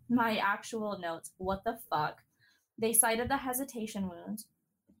suicide. My actual notes, what the fuck? They cited the hesitation wounds.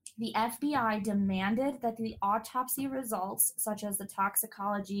 The FBI demanded that the autopsy results, such as the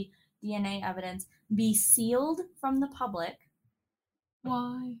toxicology, DNA evidence, be sealed from the public.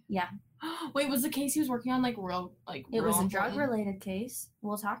 Why? Yeah. Wait, was the case he was working on it was a drug-related case.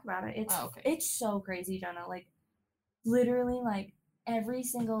 We'll talk about it. It's so crazy, Jenna. Like, literally, like, every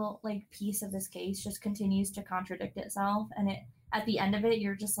single, like, piece of this case just continues to contradict itself, and at the end of it,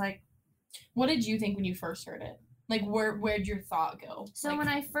 you're just like... What did you think when you first heard it? Like, where'd your thought go? So when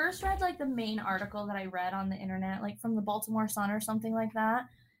I first read, like, the main article that I read on the internet, like, from the Baltimore Sun or something like that,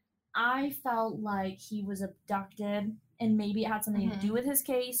 I felt like he was abducted, and maybe it had something to do with his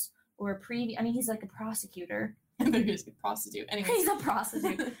case, or he's like a prosecutor. He's a prostitute. Anyways. He's a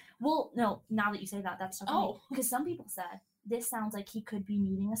prostitute. Well, no, now that you say that, that's so funny. Because some people said, this sounds like he could be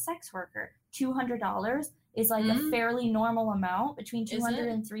meeting a sex worker. $200 is like a fairly normal amount, between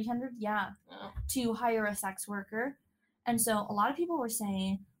 $200 and $300, to hire a sex worker. And so a lot of people were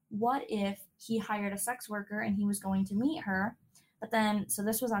saying, what if he hired a sex worker and he was going to meet her? But then, so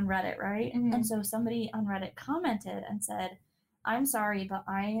this was on Reddit, right? Mm-hmm. And so somebody on Reddit commented and said, I'm sorry, but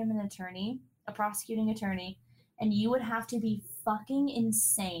I am an attorney, a prosecuting attorney, and you would have to be fucking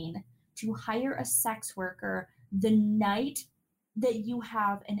insane to hire a sex worker the night that you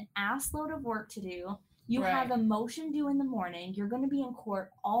have an ass load of work to do. You have a motion due in the morning. You're going to be in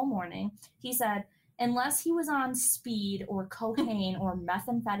court all morning. He said, unless he was on speed or cocaine or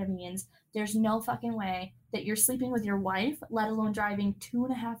methamphetamines, there's no fucking way that you're sleeping with your wife, let alone driving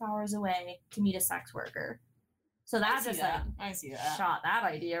 2.5 hours away to meet a sex worker. So that just I see that. Shot that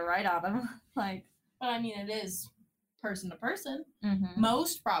idea right at him. Like, but I mean, it is person to person. Mm-hmm.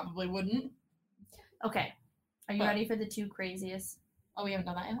 Most probably wouldn't. Okay. Are you ready for the two craziest? Oh, we haven't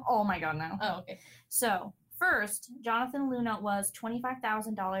done that yet? Oh my god, no. Oh, okay. So, first, Jonathan Luna was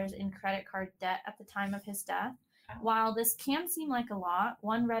 $25,000 in credit card debt at the time of his death. While this can seem like a lot,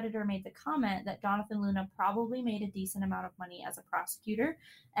 one Redditor made the comment that Jonathan Luna probably made a decent amount of money as a prosecutor,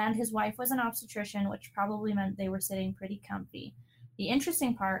 and his wife was an obstetrician, which probably meant they were sitting pretty comfy. The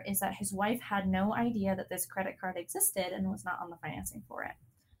interesting part is that his wife had no idea that this credit card existed and was not on the financing for it.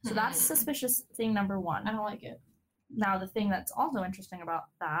 So that's suspicious thing number one. I don't like it. Now, the thing that's also interesting about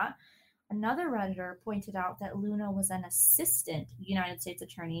that, another Redditor pointed out that Luna was an assistant United States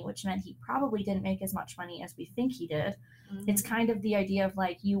attorney, which meant he probably didn't make as much money as we think he did. Mm-hmm. It's kind of the idea of,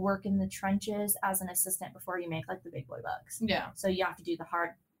 like, you work in the trenches as an assistant before you make, like, the big boy bucks. Yeah. So you have to do the hard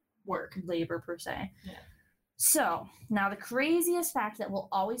work, labor, per se. Yeah. So, now the craziest fact that will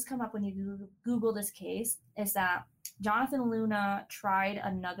always come up when you Google this case is that Jonathan Luna tried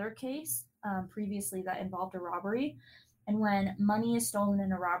another case previously that involved a robbery. And when money is stolen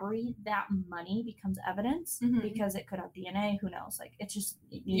in a robbery, that money becomes evidence because it could have DNA. Who knows? Like, it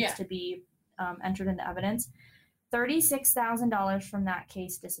needs to be entered into evidence. $36,000 from that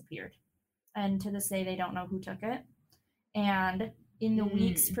case disappeared. And to this day, they don't know who took it. And in the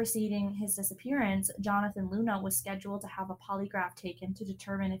weeks preceding his disappearance, Jonathan Luna was scheduled to have a polygraph taken to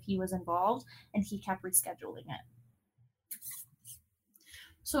determine if he was involved, and he kept rescheduling it.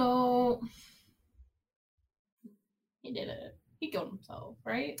 So he did it. He killed himself,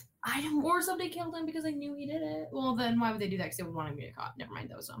 right? Or somebody killed him because they knew he did it. Well, then why would they do that? Because they would want him to get caught. Never mind,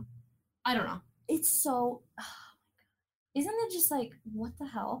 that was dumb. I don't know. It's so... Isn't it just like, what the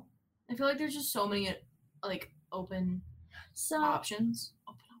hell? I feel like there's just so many, like, open options.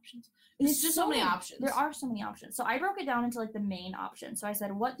 Open options. There's just so many options. There are so many options. So I broke it down into, like, the main options. So I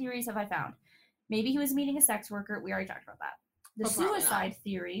said, what theories have I found? Maybe he was meeting a sex worker. We already talked about that. The suicide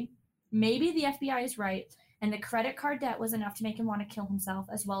theory. Maybe the FBI is right, and the credit card debt was enough to make him want to kill himself,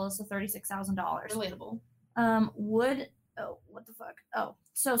 as well as the $36,000. Relatable. What the fuck? Oh,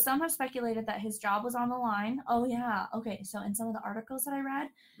 so some have speculated that his job was on the line. Oh, yeah. Okay, so in some of the articles that I read,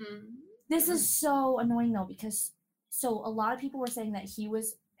 this is so annoying, though, because so a lot of people were saying that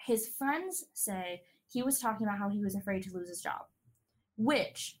his friends say he was talking about how he was afraid to lose his job,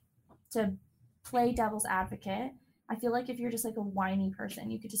 which, to play devil's advocate, I feel like if you're just, like, a whiny person,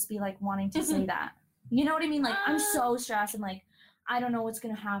 you could just be, like, wanting to say that. You know what I mean? Like, I'm so stressed and, like, I don't know what's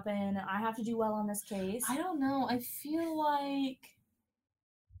going to happen. I have to do well on this case. I don't know. I feel like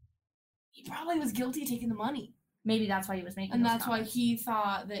he probably was guilty of taking the money. Maybe that's why he was making And that's why he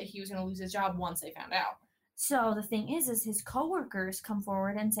thought that he was going to lose his job once they found out. So the thing is his coworkers come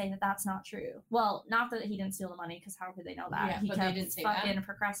forward and say that that's not true. Well, not that he didn't steal the money, because how could they know that? Yeah, he but kept they didn't say fucking that.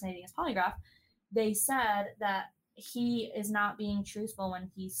 Procrastinating his polygraph. They said that he is not being truthful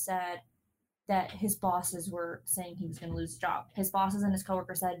when he said that his bosses were saying he was going to lose his job. His bosses and his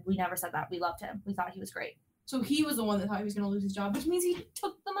coworkers said, we never said that. We loved him. We thought he was great. So he was the one that thought he was going to lose his job, which means he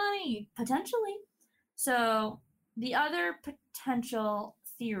took the money. Potentially. So the other potential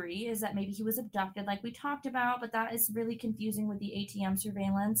theory is that maybe he was abducted, like we talked about, but that is really confusing with the ATM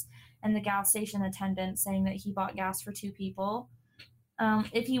surveillance and the gas station attendant saying that he bought gas for 2 people.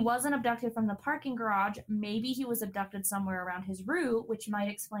 If he wasn't abducted from the parking garage, maybe he was abducted somewhere around his route, which might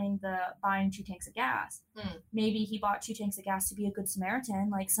explain the buying 2 tanks of gas. Maybe he bought 2 tanks of gas to be a good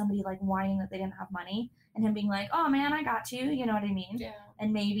Samaritan, like somebody like whining that they didn't have money, and him being like, oh man, I got you, you know what I mean? Yeah.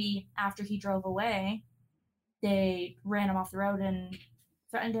 And maybe after he drove away, they ran him off the road and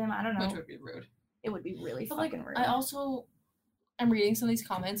threatened him. I don't know. Which would be rude. It would be really fucking rude. I'm reading some of these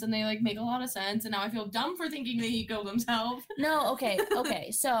comments and they like make a lot of sense, and now I feel dumb for thinking that he killed himself. No, okay.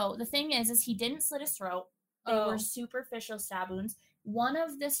 So the thing is he didn't slit his throat. They were superficial stab wounds. One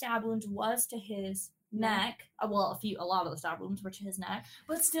of the stab wounds was to his neck. Well, a lot of the stab wounds were to his neck.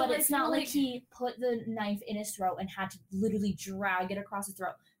 But still, but it's not like he put the knife in his throat and had to literally drag it across his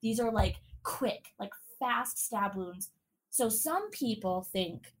throat. These are like quick, like fast stab wounds. So some people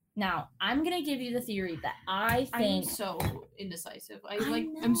think. Now, I'm going to give you the theory that I think... I'm so indecisive.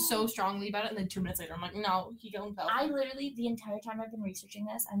 I'm so strongly about it, and then 2 minutes later, I'm like, no, he killed himself. I literally, the entire time I've been researching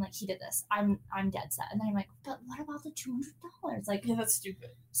this, I'm like, he did this. I'm dead set. And then I'm like, but what about the $200? Like, yeah, that's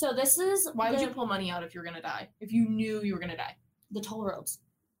stupid. So this is... Why would you pull money out if you're going to die? If you knew you were going to die? The toll roads.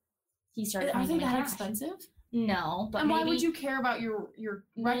 He started... Are they that expensive? No, but and why would you care about your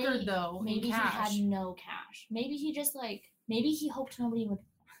record, though, maybe in cash? He had no cash. Maybe he just, like... Maybe he hoped nobody would...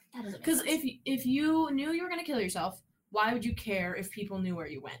 Because if you knew you were going to kill yourself, why would you care if people knew where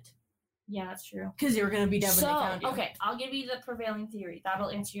you went? Yeah, that's true. Because you were going to be dead when they found you. Okay, I'll give you the prevailing theory. That'll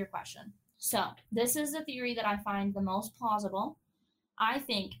answer your question. So, this is the theory that I find the most plausible. I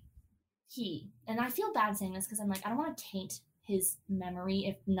think and I feel bad saying this because I'm like, I don't want to taint his memory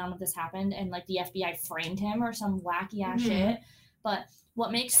if none of this happened and like the FBI framed him or some wacky ass shit. But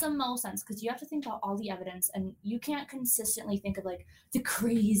what makes the most sense, because you have to think about all the evidence, and you can't consistently think of like the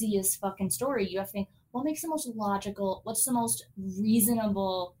craziest fucking story. You have to think, what makes the most logical, what's the most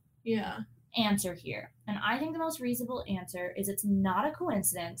reasonable answer here? And I think the most reasonable answer is it's not a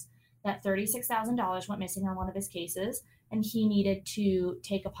coincidence that $36,000 went missing on one of his cases and he needed to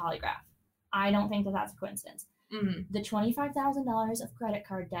take a polygraph. I don't think that that's a coincidence. Mm-hmm. The $25,000 of credit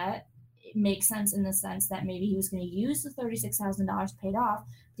card debt, it makes sense in the sense that maybe he was going to use the $36,000 paid off,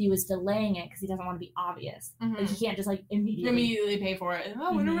 but he was delaying it because he doesn't want to be obvious. Mm-hmm. Like, he can't just like immediately pay for it. Oh,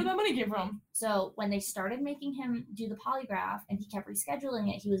 I wonder where that money came from. So when they started making him do the polygraph and he kept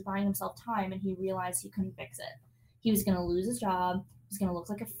rescheduling it, he was buying himself time, and he realized he couldn't fix it. He was going to lose his job. He was going to look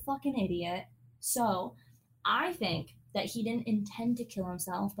like a fucking idiot. So I think that he didn't intend to kill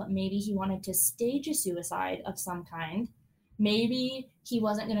himself, but maybe he wanted to stage a suicide of some kind. Maybe he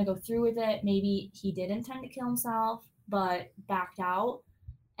wasn't going to go through with it. Maybe he did intend to kill himself, but backed out.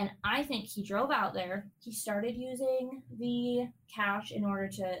 And I think he drove out there. He started using the cash in order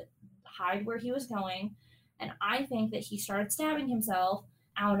to hide where he was going. And I think that he started stabbing himself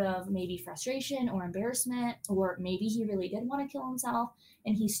out of maybe frustration or embarrassment, or maybe he really did want to kill himself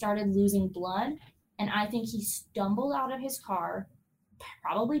and he started losing blood. And I think he stumbled out of his car,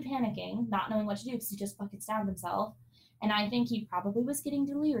 probably panicking, not knowing what to do because he just fucking stabbed himself. And I think he probably was getting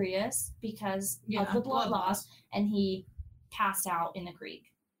delirious because of the blood loss, and he passed out in the creek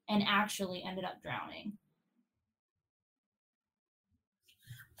and actually ended up drowning.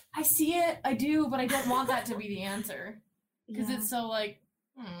 I see it, I do, but I don't want that to be the answer. Because it's so like,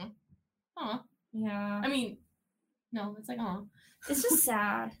 Yeah. I mean, no, it's like, It's just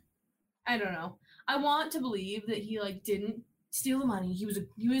sad. I don't know. I want to believe that he like didn't steal the money. He was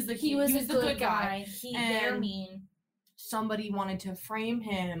the good guy. They're mean. Somebody wanted to frame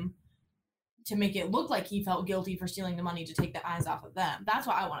him to make it look like he felt guilty for stealing the money to take the eyes off of them. That's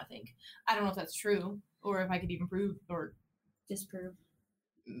what I want to think. I don't know if that's true or if I could even prove or disprove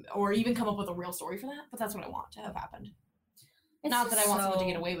or even come up with a real story for that, but that's what I want to have happened. Not that I want someone to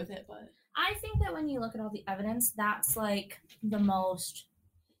get away with it, but I think that when you look at all the evidence, that's like the most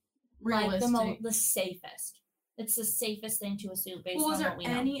realistic, like the safest. It's the safest thing to assume based on what we know. Was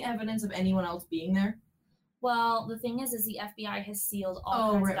there any evidence of anyone else being there? Well, the thing is the FBI has sealed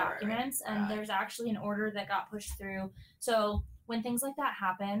all kinds of documents, and there's actually an order that got pushed through. So when things like that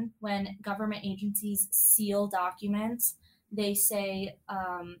happen, when government agencies seal documents, they say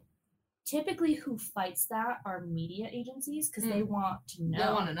typically who fights that are media agencies because they want to know.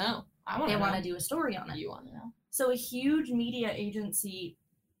 They want to know. They want to do a story on it. You want to know. So a huge media agency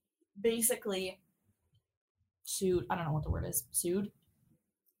basically sued, I don't know what the word is,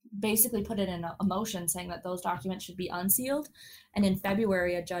 basically put it in a motion saying that those documents should be unsealed. And in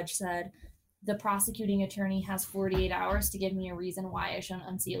February, a judge said, the prosecuting attorney has 48 hours to give me a reason why I shouldn't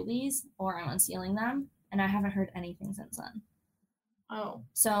unseal these, or I'm unsealing them. And I haven't heard anything since then. Oh.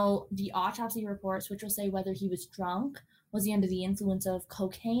 So the autopsy reports, which will say whether he was drunk, was he under the influence of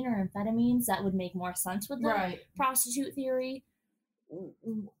cocaine or amphetamines, that would make more sense with the prostitute theory.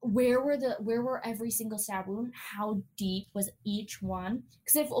 Where were every single stab wound? How deep was each one?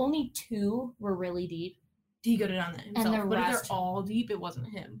 Because if only 2 were really deep, he could have done that himself. And the rest, if they're all deep, it wasn't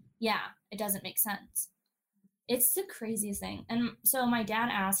him. Yeah, it doesn't make sense. It's the craziest thing. And so my dad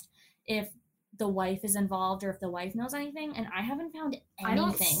asked if the wife is involved or if the wife knows anything, and I haven't found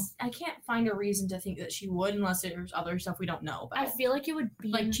anything. I can't find a reason to think that she would unless there's other stuff we don't know about. I feel like it would be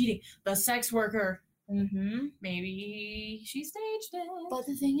like cheating. The sex worker. Mm-hmm. Maybe she staged it. But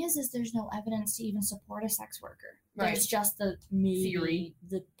the thing is there's no evidence to even support a sex worker. Right. There's just the theory,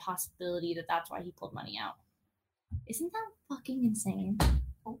 the possibility that that's why he pulled money out. Isn't that fucking insane?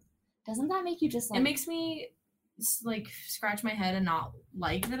 Doesn't that make you just like... It makes me like scratch my head and not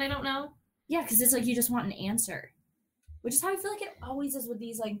like that I don't know. Yeah, because it's like you just want an answer. Which is how I feel like it always is with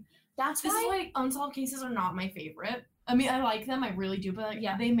these, like, that's this why... is why unsolved cases are not my favorite. I mean, I like them, I really do, but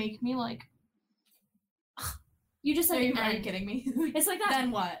like, they make me like... You just like... Are you kidding me? It's like that...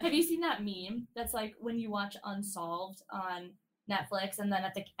 Then what? Have you seen that meme? That's like when you watch Unsolved on Netflix, and then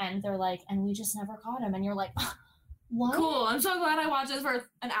at the end they're like, and we just never caught him, and you're like... What? Cool. I'm so glad I watched this for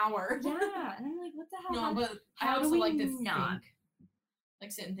an hour. Yeah, and I'm like, what the hell? No, but I also like to think,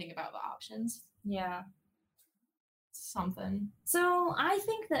 like sit and think about the options. Yeah. Something. So I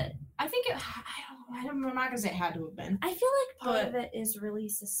think it. I'm not gonna say it had to have been. I feel like part of it is really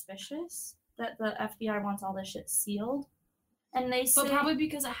suspicious that the FBI wants all this shit sealed, and they say, but probably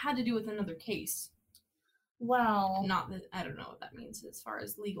because it had to do with another case. Well, not that I don't know what that means as far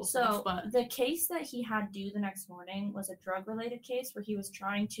as legal stuff, but the case that he had due the next morning was a drug-related case where he was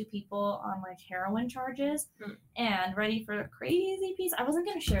trying 2 people on like heroin charges. And ready for a crazy piece. I wasn't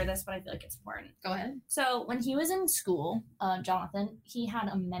going to share this, but I feel like it's important. Go ahead. So when he was in school, Jonathan, he had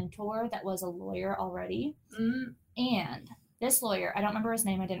a mentor that was a lawyer already. And this lawyer, I don't remember his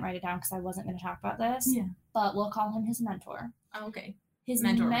name. I didn't write it down because I wasn't going to talk about this. Yeah. But we'll call him his mentor. Oh, okay. His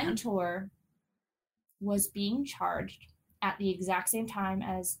mentor was being charged at the exact same time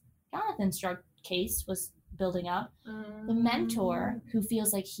as Jonathan's drug case was building up. The mentor, who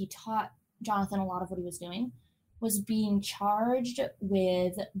feels like he taught Jonathan a lot of what he was doing, was being charged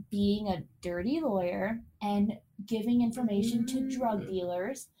with being a dirty lawyer and giving information to drug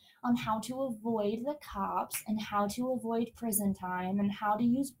dealers on how to avoid the cops and how to avoid prison time and how to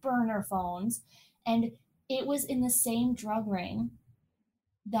use burner phones. And it was in the same drug ring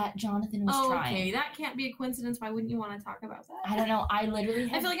that Jonathan was trying. Okay, that can't be a coincidence. Why wouldn't you want to talk about that? I don't know. I literally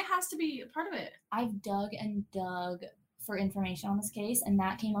I feel like it has to be a part of it. I've dug and dug for information on this case, and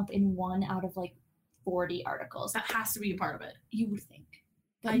that came up in 1 out of like 40 articles. That has to be a part of it. You would think.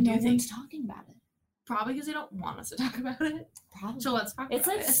 But I no do think. one's talking about it. Probably because they don't want us to talk about it. Probably. So let's talk about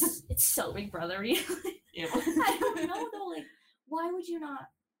it. It's so Big Brother-y. Yeah. I don't know though. Like, why would you not?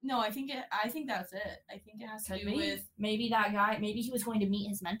 No, I think that's it. I think it has to do with maybe that guy. Maybe he was going to meet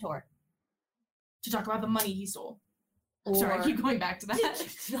his mentor to talk about the money he stole. Or, sorry, I keep going back to that.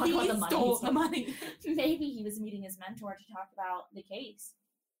 to talk about the money. Stole the money. Maybe he was meeting his mentor to talk about the case.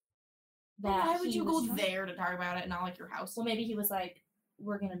 Why would you go there to talk about it, not like your house? Well, maybe he was like,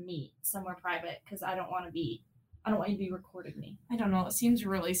 "We're gonna meet somewhere private because I don't want you to be recording me." I don't know. It seems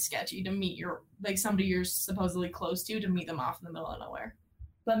really sketchy to meet somebody you're supposedly close to meet them off in the middle of nowhere.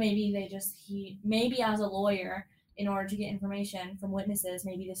 But maybe maybe as a lawyer, in order to get information from witnesses,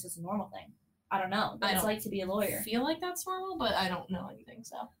 maybe this is a normal thing. I don't know. But it's like to be a lawyer. I feel like that's normal, but I don't know anything,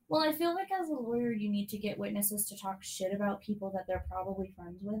 so. Well, I feel like as a lawyer, you need to get witnesses to talk shit about people that they're probably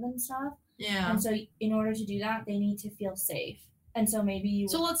friends with and stuff. Yeah. And so in order to do that, they need to feel safe. And so maybe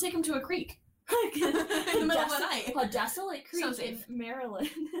So let's take them to a creek. in the middle of the night. A desolate creek So safe. in Maryland,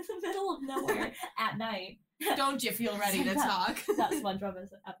 in the middle of nowhere at night. Don't you feel ready to talk? That SpongeBob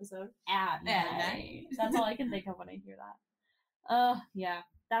episode. At night. That's all I can think of when I hear that. Yeah.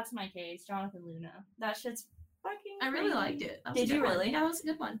 That's my case, Jonathan Luna. That shit's fucking I really liked it. Did you really? Yeah, that was a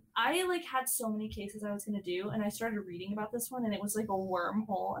good one. I had so many cases I was gonna do, and I started reading about this one, and it was like a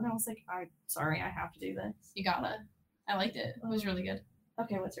wormhole, and I was like, I'm sorry, I have to do this. You gotta. I liked it. It was really good.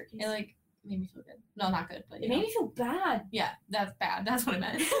 Okay, what's your case? It made me feel good. No, not good, but it made me feel bad. Yeah, that's bad. That's what I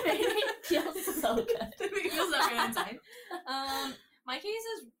meant. It made me feel so good. It made me feel so good inside. My case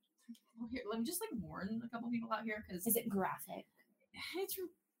is. Well, here, let me just warn a couple people out here because. Is it graphic? It's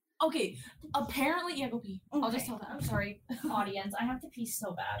okay. Apparently, yeah, go pee. Okay. I'll just tell them. I'm sorry, audience. I have to pee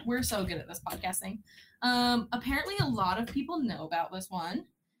so bad. We're so good at this podcasting. Apparently, a lot of people know about this one.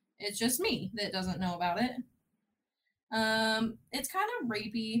 It's just me that doesn't know about it. It's kind of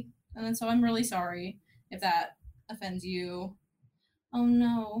rapey, and so I'm really sorry if that offends you. Oh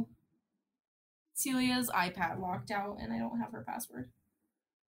no. Celia's iPad locked out, and I don't have her password.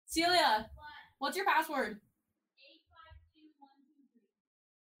 Celia, what's your password?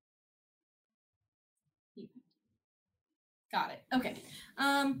 852-123. Got it. Okay.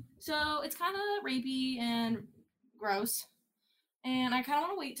 So it's kind of rapey and gross, and I kind of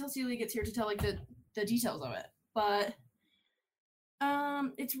want to wait till Celia gets here to tell the details of it. But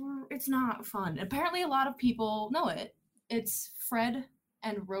it's not fun. Apparently, a lot of people know it. It's Fred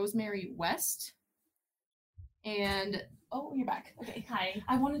and Rosemary West. And oh, you're back. Okay, hi.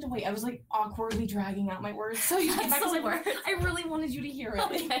 I wanted to wait. I was awkwardly dragging out my words, so you get back to the words. I really wanted you to hear it.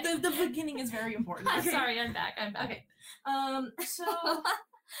 Okay. The beginning is very important. I'm sorry. I'm back. Okay. So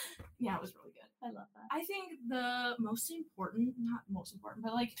yeah, it was really good. I love that. I think the most important, not most important,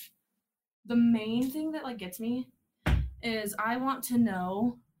 but the main thing that gets me is I want to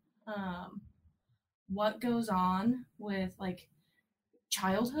know what goes on with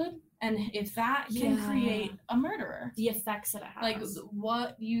childhood and if that can create a murderer. The effects that it has.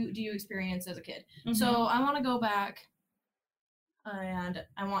 What do you experience as a kid? Mm-hmm. So I want to go back and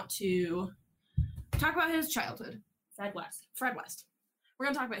I want to talk about his childhood. Fred West. We're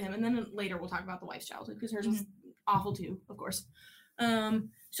going to talk about him, and then later we'll talk about the wife's childhood, because hers was awful too, of course.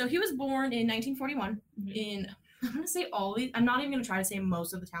 So he was born in 1941 in, I'm going to say all these, I'm not even going to try to say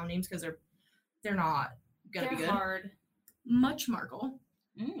most of the town names, because they're not going to be good. They're hard. Muchmarkel.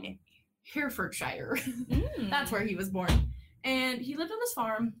 Herefordshire. That's where he was born. And he lived on this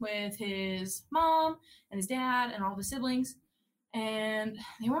farm with his mom and his dad and all the siblings. And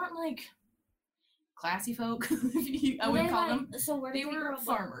they weren't classy folk, I would call them. So where they were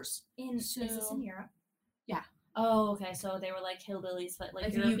farmers. Is this in Europe? Yeah. Oh, okay. So they were like hillbillies, but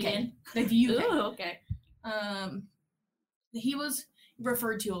like the European. UK. Like the UK. Ooh, okay. He was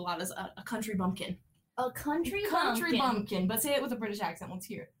referred to a lot as a country bumpkin. A country bumpkin, but say it with a British accent. Let's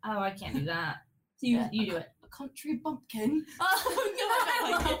hear it. Oh, I can't do that. So you do it. A country bumpkin. Oh, no,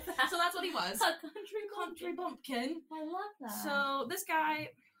 I like it. So that's what he was. A country bumpkin. I love that. So this guy,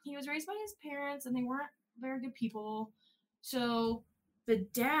 he was raised by his parents, and they weren't very good people. So the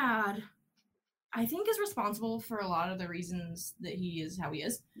dad, I think, is responsible for a lot of the reasons that he is how he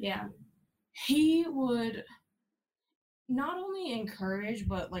is. Yeah. He would not only encourage,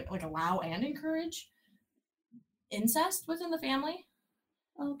 but like allow and encourage incest within the family.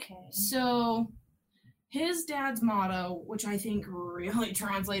 Okay. So his dad's motto, which I think really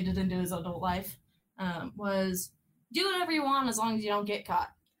translated into his adult life, was do whatever you want as long as you don't get caught.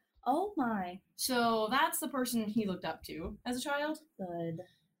 Oh my. So that's the person he looked up to as a child. Good.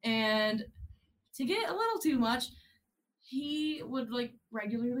 And to get a little too much, he would like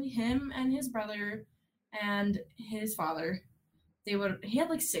regularly, him and his brother and his father, he had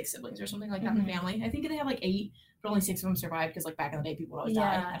like 6 siblings or something like that in the family. I think they had like 8, but only 6 of them survived because like back in the day people would always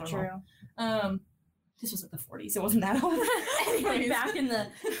die. I don't know. This was like the 40s. It wasn't that old. Anyways, back in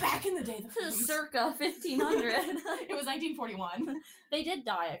the day, the 40s. Circa 1500. It was 1941. They did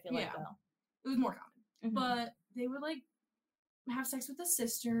die, I feel like, though. It was more common. But they would like have sex with the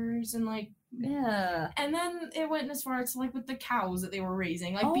sisters and like and then it went as far as like with the cows that they were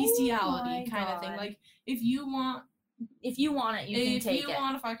raising, like bestiality kind of thing. Like if you want it, you can take it. If you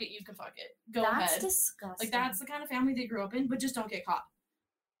want to fuck it, you can fuck it. Go ahead. That's disgusting. Like that's the kind of family they grew up in, but just don't get caught.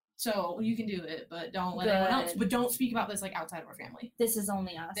 So you can do it, but don't let anyone else. But don't speak about this like outside of our family. This is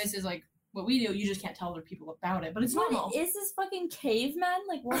only us. This is like what we do. You just can't tell other people about it, but it's normal. Is this fucking caveman?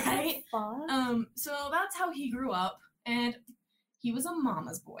 Like what the fuck? So that's how he grew up, and he was a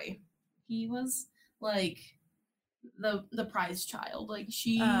mama's boy. He was like the prized child. Like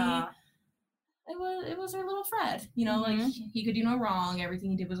she it was her little Fred. You know, like he could do no wrong. Everything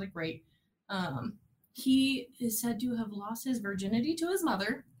he did was like great. He is said to have lost his virginity to his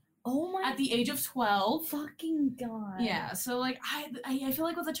mother. Oh my! At the age of 12. Fucking God. Yeah. So like I feel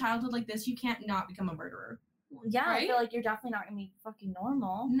like with a childhood like this, you can't not become a murderer. Yeah, right? I feel like you're definitely not gonna be fucking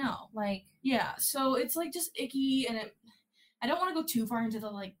normal. No. Like. Yeah. So it's like just icky, and I don't want to go too far into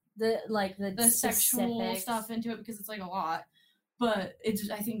the sexual stuff into it because it's like a lot. But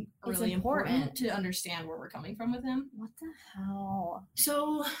it's I think really important to understand where we're coming from with him. What the hell?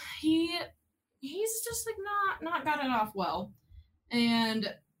 So he's just like not got it off well,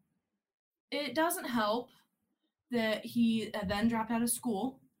 and it doesn't help that he then dropped out of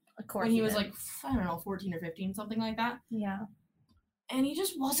school. Of course, when he was like I don't know 14 or 15, something like that. Yeah, and he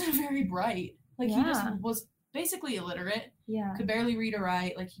just wasn't very bright. Like he just was basically illiterate. Yeah, could barely read or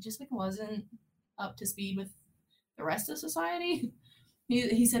write. Like he just like wasn't up to speed with the rest of society.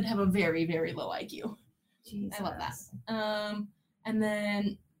 He said to have a very, very low IQ. Jesus. I love that. And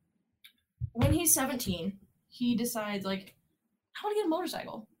then when he's 17, he decides like, I want to get a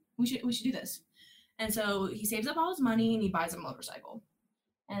motorcycle. We should do this. And so he saves up all his money and he buys a motorcycle.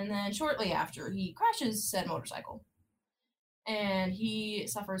 And then shortly after, he crashes said motorcycle. And he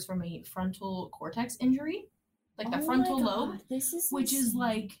suffers from a frontal cortex injury, like the frontal lobe, which is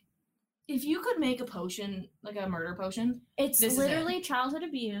like, if you could make a potion, like a murder potion, it's literally childhood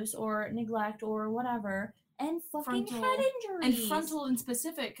abuse or neglect or whatever, and fucking head injuries. And frontal in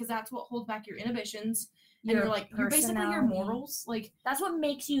specific, because that's what holds back your inhibitions. You're basically your morals. Like that's what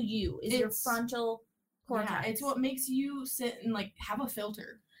makes you is your frontal cortex. Yeah, it's what makes you sit and like have a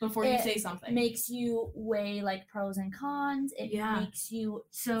filter before you say something. Makes you weigh like pros and cons. It makes you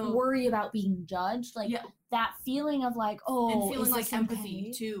worry about being judged. Like that feeling of like, and feeling like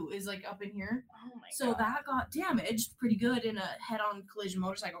empathy too is like up in here. Oh my God. So that got damaged pretty good in a head-on collision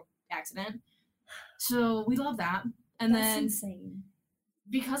motorcycle accident. So we love that. And that's then insane.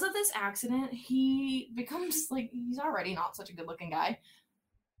 Because of this accident, he becomes like he's already not such a good-looking guy,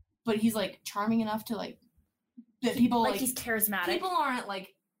 but he's like charming enough to like that people like he's charismatic. People aren't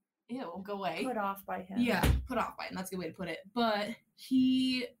like, ew, go away. Put off by him. Yeah, put off by him. That's a good way to put it. But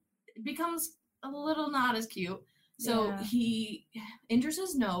he becomes a little not as cute. So he injures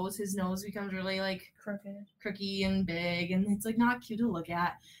his nose. His nose becomes really like crooked and big, and it's like not cute to look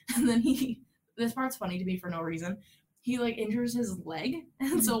at. And then this part's funny to me for no reason. He like injures his leg,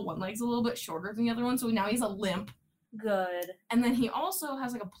 and so one leg's a little bit shorter than the other one. So now he's a limp. Good. And then he also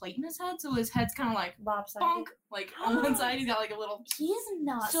has like a plate in his head, so his head's kind of like lopsided. Bonk. Like on one side, he's got like a little. He is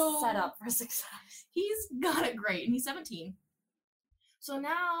not set up for success. He's got it great, and he's 17. So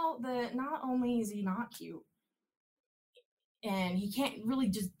now that not only is he not cute, and he can't really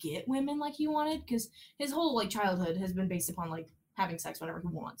just get women like he wanted, because his whole like childhood has been based upon like having sex whenever he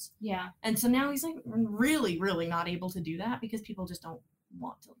wants. Yeah. And so now he's like really, really not able to do that because people just don't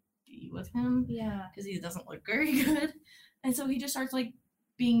want to be with him. Yeah. Because he doesn't look very good. And so he just starts like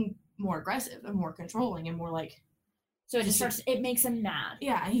being more aggressive and more controlling and more like. So it makes him mad.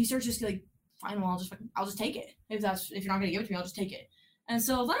 Yeah, and he starts just like, fine, well, I'll just take it. If you're not gonna give it to me, I'll just take it. And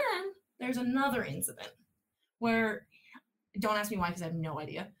so then there's another incident where, don't ask me why because I have no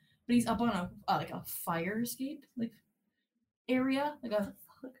idea, but he's up on a like a fire escape like area,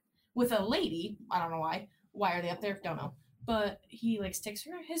 with a lady. I don't know why. Why are they up there? Don't know. But he like sticks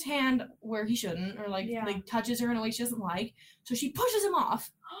his hand where he shouldn't, or like touches her in a way she doesn't like. So she pushes him off,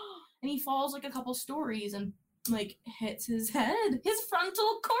 and he falls like a couple stories and like hits his head, his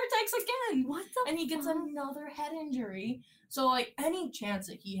frontal cortex again. What the? And he gets another head injury. So like any chance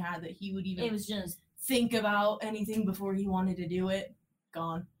that he had that he would even think about anything before he wanted to do it,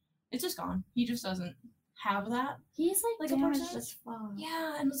 gone. It's just gone. He just doesn't have that. He's like a person.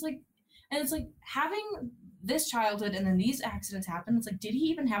 Yeah, and it's like having this childhood and then these accidents happen. It's like, did he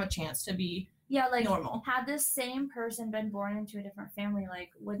even have a chance to be normal? Had this same person been born into a different family, like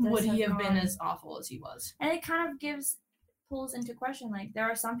would he have been as awful as he was? And it kind of pulls into question, like there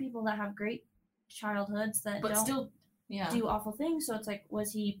are some people that have great childhoods that don't still do awful things. So it's like,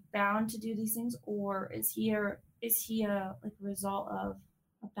 was he bound to do these things, or is he a like result of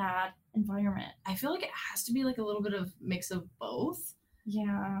a bad environment? I feel like it has to be like a little bit of mix of both.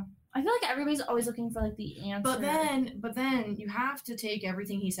 Yeah. I feel like everybody's always looking for like the answer. But then you have to take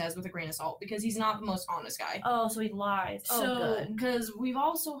everything he says with a grain of salt because he's not the most honest guy. Oh, so he lies. Good. Because we've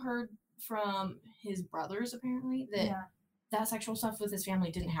also heard from his brothers apparently that sexual stuff with his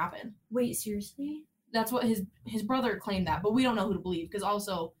family didn't happen. Wait, seriously? That's what his brother claimed that, but we don't know who to believe because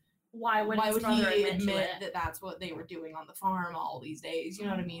also why would he admit that that's what they were doing on the farm all these days? You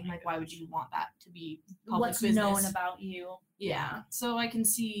know what I mean? Like, why would you want that to be public business? What's known about you? Yeah. So I can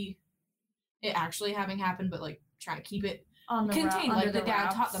see it actually having happened, but like trying to keep it contained. Like the dad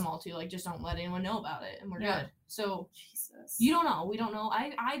taught them all to, like, just don't let anyone know about it, and we're good. So Jesus, you don't know. We don't know.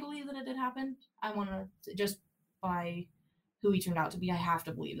 I believe that it did happen. I want to just by who he turned out to be. I have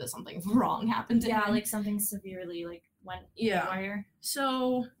to believe that something wrong happened to him. Yeah, like something severely like went haywire.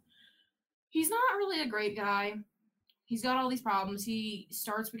 So he's not really a great guy. He's got all these problems. He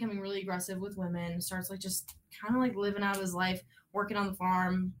starts becoming really aggressive with women, starts like just kind of like living out his life, working on the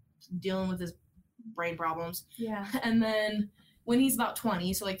farm, dealing with his brain problems. Yeah. And then when he's about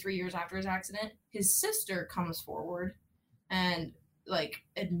 20, so like 3 years after his accident, his sister comes forward and like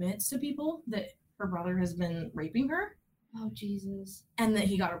admits to people that her brother has been raping her. Oh, Jesus. And that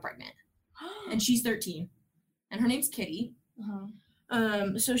he got her pregnant. And she's 13. And her name's Kitty.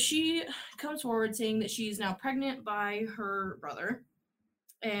 Uh-huh. So she comes forward saying that she's now pregnant by her brother.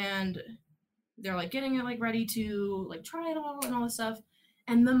 And they're like getting it like ready to like try it all and all this stuff.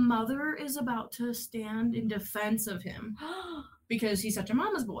 And the mother is about to stand in defense of him because he's such a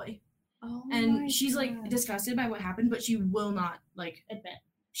mama's boy. Oh, and she's like disgusted by what happened, but she will not like admit.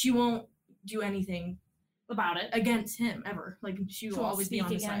 She won't do anything about it against him ever. Like she will always be on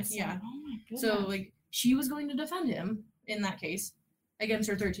his side. Yeah. Oh my goodness. So like she was going to defend him in that case against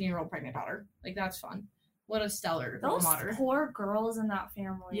her 13-year-old pregnant daughter. Like that's fun. What a stellar those daughter. Poor girls in that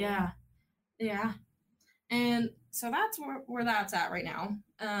family. Yeah. Yeah. And so that's where that's at right now.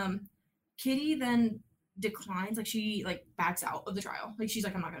 Kitty then declines, like she like backs out of the trial. Like she's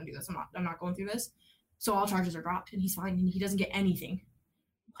like, I'm not gonna do this. I'm not going through this. So all charges are dropped and he's fine and he doesn't get anything.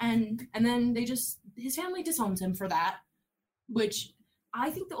 And then his family disowns him for that, which I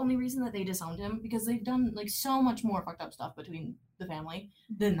think the only reason that they disowned him because they've done like so much more fucked up stuff between the family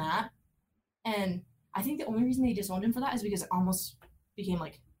than that. And I think the only reason they disowned him for that is because it almost became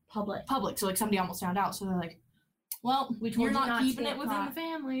like public. So like somebody almost found out. So they're like, well, you're not keeping it within the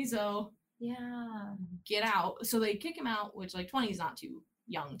family, so yeah, get out. So they kick him out, which like 20 is not too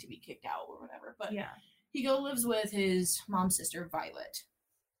young to be kicked out or whatever. But yeah, he lives with his mom's sister Violet,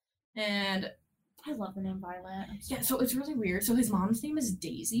 and I love the name Violet. Yeah, so it's really weird. So his mom's name is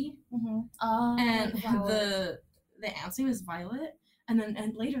Daisy, and the aunt's name is Violet,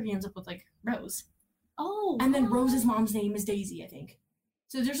 and later he ends up with like Rose. Oh, and then Rose's mom's name is Daisy, I think.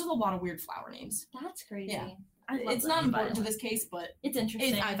 So there's just a lot of weird flower names. That's crazy. Yeah. It's not important to this case, but it's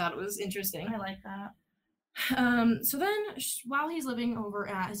interesting. I thought it was interesting. I like that. So then, while he's living over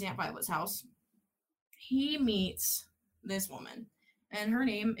at his Aunt Violet's house, he meets this woman, and her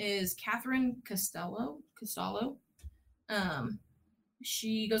name is Catherine Costello.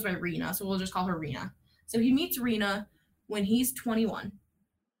 She goes by Rena, so we'll just call her Rena. So he meets Rena when he's 21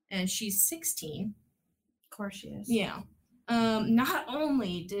 and she's 16. Of course she is. Yeah. Not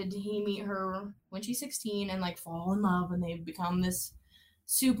only did he meet her when she's 16 and like fall in love and they've become this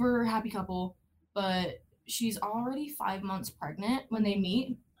super happy couple, but she's already 5 months pregnant when they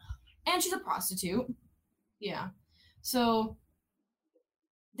meet, and she's a prostitute. Yeah. So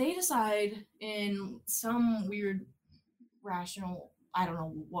they decide in some weird rational, I don't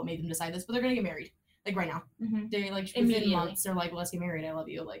know what made them decide this, but they're gonna get married like right now. Mm-hmm. They like within months they're like, let's get married, I love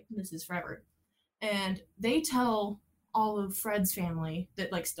you, like this is forever. And they tell all of Fred's family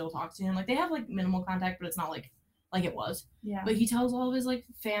that like still talk to him, like they have like minimal contact, but it's not like it was. Yeah. But he tells all of his like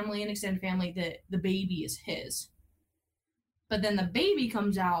family and extended family that the baby is his. But then the baby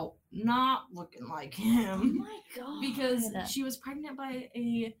comes out not looking like him. Oh my god. Because she was pregnant by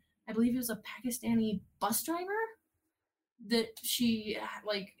I believe it was a Pakistani bus driver that she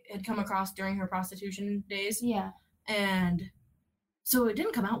like had come across during her prostitution days. Yeah. And so it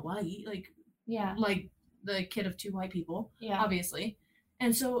didn't come out white, like yeah, like the kid of 2 white people. Yeah. Obviously.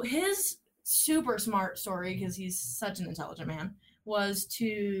 And so his super smart story, because he's such an intelligent man, was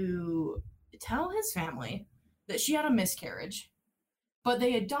to tell his family that she had a miscarriage, but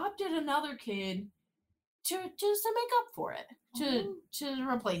they adopted another kid to make up for it, to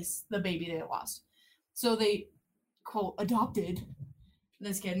replace the baby they lost. So they quote adopted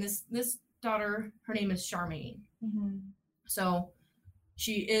this kid, and this daughter, her name is Charmaine. Mm-hmm. So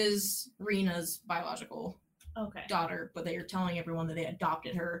she is Rena's biological daughter, but they are telling everyone that they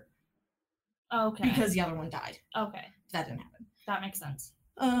adopted her. Okay. Because the other one died. Okay. That didn't happen. That makes sense.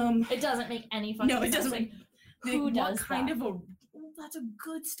 It doesn't make any fucking sense. No, it doesn't make. Who does kind that? of a? That's a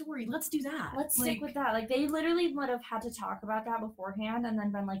good story. Let's do that. Let's stick with that. Like they literally would have had to talk about that beforehand, and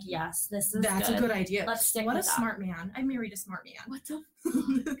then been like, "Yes, this is. That's a good idea. Let's stick with that." What a smart man! I married a smart man. What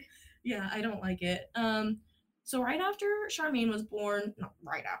the? Yeah, I don't like it. So right after Charmaine was born, not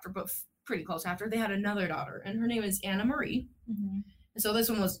right after, but pretty close after, they had another daughter, and her name is Anna Marie. Mm-hmm. And so this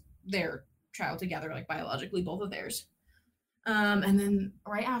one was their child together, like biologically, both of theirs. And then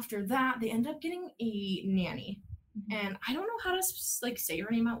right after that, they end up getting a nanny. Mm-hmm. And I don't know how to like say her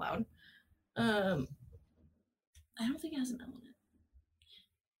name out loud. I don't think it has an L in it.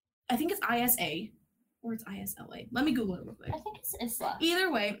 I think it's ISA or it's ISLA. Let me Google it real quick. I think it's Isla.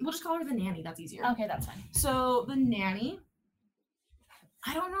 Either way, we'll just call her the nanny. That's easier. Okay, that's fine. So the nanny,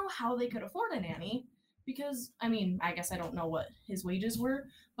 I don't know how they could afford a nanny because, I mean, I guess I don't know what his wages were,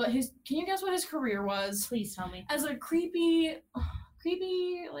 but can you guess what his career was? Please tell me. As a creepy,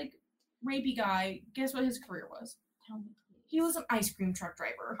 like, rapey guy, guess what his career was? Tell me. He was an ice cream truck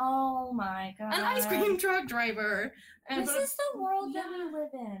driver. Oh my god. An ice cream truck driver. And this is the world that we live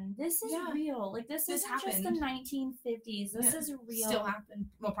in. This is real. Like, this isn't just the 1950s. This is real. Still happened.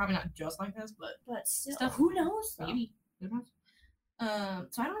 Well, probably not just like this, but still. Who knows? Maybe. Who knows?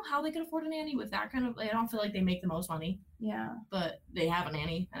 So I don't know how they could afford a nanny with that kind of. I don't feel like they make the most money. Yeah. But they have a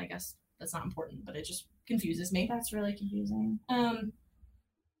nanny, and I guess that's not important, but it just confuses me. That's really confusing.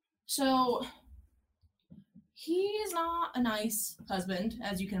 So he's not a nice husband,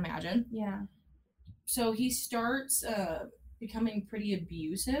 as you can imagine. Yeah. So he starts becoming pretty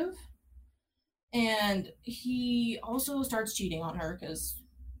abusive, and he also starts cheating on her because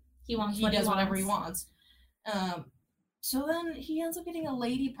he does whatever he wants. So then he ends up getting a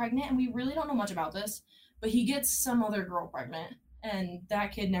lady pregnant, and we really don't know much about this, but he gets some other girl pregnant, and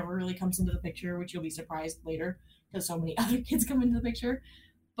that kid never really comes into the picture, which you'll be surprised later because so many other kids come into the picture.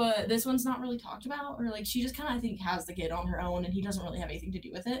 But this one's not really talked about, or like she just kind of, I think, has the kid on her own, and he doesn't really have anything to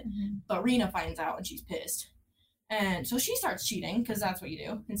do with it. Mm-hmm. But Rena finds out, and she's pissed, and so she starts cheating because that's what you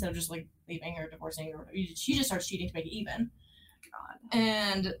do instead of just like leaving or divorcing, or she just starts cheating to make it even. God.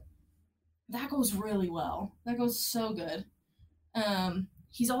 And that goes really well. That goes so good.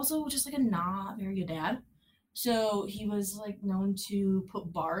 He's also just like a not very good dad. So he was like known to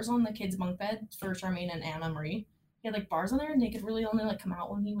put bars on the kids' bunk bed for Charmaine and Anna Marie. He had like bars on there, and they could really only like come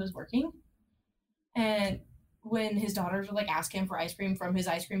out when he was working. And when his daughters would like ask him for ice cream from his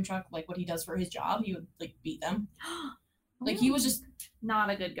ice cream truck, like what he does for his job, he would like beat them. Like he was just not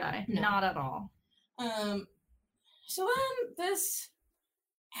a good guy. No. Not at all. So then this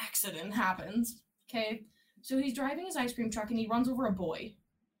accident happens. Okay. So he's driving his ice cream truck and he runs over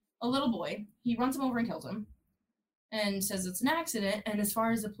a little boy. He runs him over and kills him and says it's an accident. And as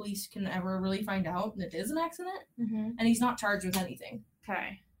far as the police can ever really find out, it is an accident. Mm-hmm. And he's not charged with anything.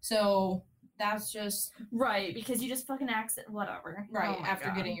 Okay. So that's just. Right. Because you just fucking whatever. Right.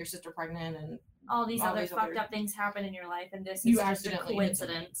 After getting your sister pregnant and all these other fucked up things happen in your life. And this is just a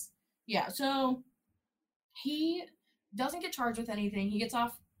coincidence. Yeah. So he doesn't get charged with anything. He gets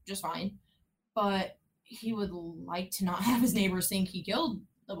off just fine. But he would like to not have his neighbors think he killed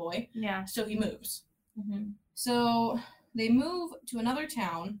the boy. Yeah. So he moves. Mm-hmm. So they move to another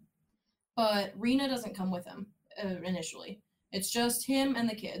town, but Rena doesn't come with him initially. It's just him and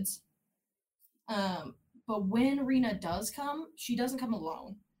the kids. But when Rena does come, she doesn't come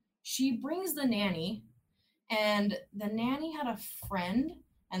alone. She brings the nanny, and the nanny had a friend,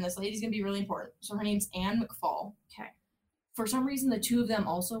 and this lady's going to be really important. So her name's Anne McFall. Okay. For some reason, the two of them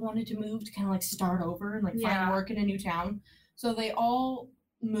also wanted to move to kind of like start over and like find work in a new town. So they all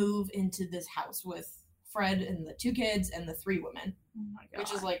move into this house with Fred and the 2 kids and the 3 women. Oh my God.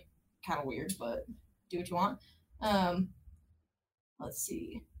 Which is like kind of weird, but do what you want. Let's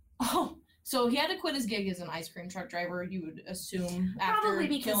see. Oh, so he had to quit his gig as an ice cream truck driver, you would assume, after probably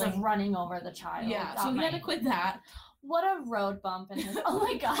because of running over the child. Yeah, so he had to quit that. What a road bump in his... Oh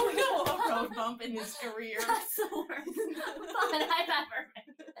my God. A road bump in his career. That's the worst fun I've ever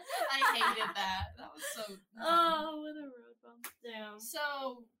made. I hated that. That was so... Oh, what a road bump. Damn.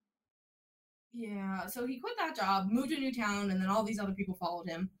 So, yeah. So he quit that job, moved to a new town, and then all these other people followed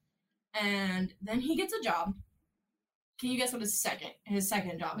him. And then he gets a job. Can you guess what his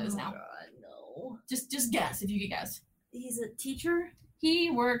second job is now? God, no. Just guess, if you could guess. He's a teacher?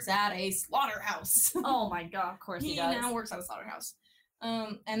 He works at a slaughterhouse. Oh my God, of course he does. He now works at a slaughterhouse.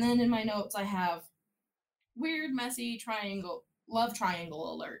 And then in my notes I have weird, messy love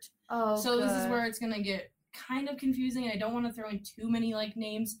triangle alert. Oh, so good. This is where it's going to get kind of confusing. I don't want to throw in too many like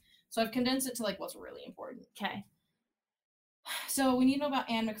names. So I've condensed it to like what's really important. Okay. So we need to know about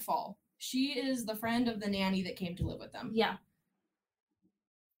Anne McFall. She is the friend of the nanny that came to live with them. Yeah.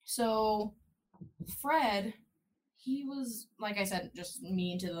 So Fred, he was, like I said, just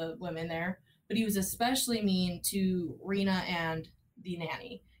mean to the women there, but he was especially mean to Rena and the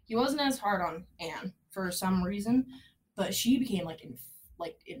nanny. He wasn't as hard on Anne for some reason, but she became like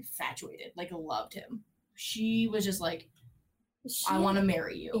infatuated, like loved him. She was just like, I want to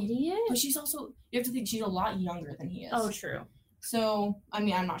marry you. Idiot. But she's also, you have to think, she's a lot younger than he is. Oh, true. So, I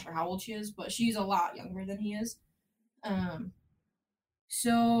mean, I'm not sure how old she is, but she's a lot younger than he is.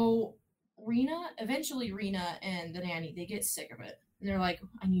 So eventually Rena and the nanny, they get sick of it. And they're like,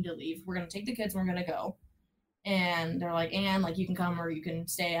 I need to leave. We're going to take the kids. We're going to go. And they're like, Anne, like, you can come or you can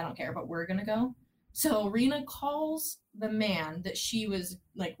stay. I don't care, but we're going to go. So Rena calls the man that she was,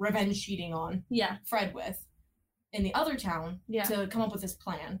 like, revenge cheating on Fred with in the other town to come up with this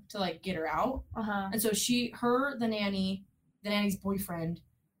plan to, like, get her out. Uh-huh. And so the nanny's boyfriend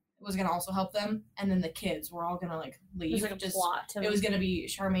was going to also help them. And then the kids were all going to, like, leave. It was like a plot. It was going to be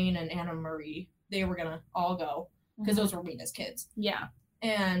Charmaine and Anna Marie. They were going to all go because those were Rena's kids. Yeah.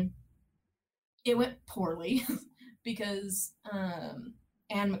 And it went poorly because Anne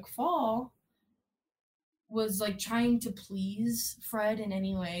McFall was, like, trying to please Fred in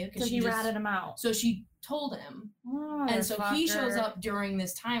any way. So she ratted him out. So she told him. Oh, and so he shows up during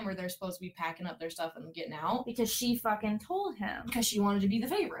this time where they're supposed to be packing up their stuff and getting out. Because she fucking told him. Because she wanted to be the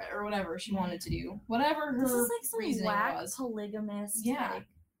favorite or whatever she wanted to do. Whatever her this is like some reasoning whack was. Polygamist. Yeah.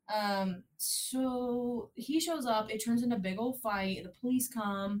 So he shows up. It turns into a big old fight. The police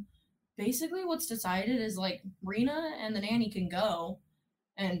come. Basically what's decided is, like, Rena and the nanny can go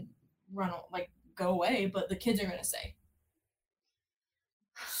and go away, but the kids are going to stay.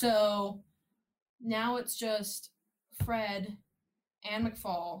 So now it's just Fred, Anne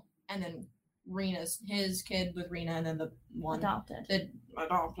McFall, and then his kid with Rena, and then the one adopted,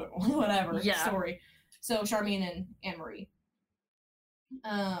 whatever story. So Charmaine and Anne Marie.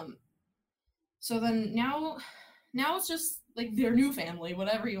 So then now it's just like their new family,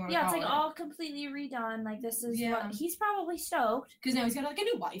 whatever you want to call it. Yeah, it's like all completely redone. Like this is what he's probably stoked because now he's got like a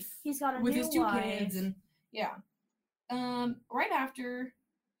new wife. He's got a with new his 2 wife. kids and right after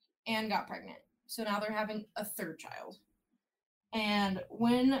Anne got pregnant. So now they're having a 3rd child. And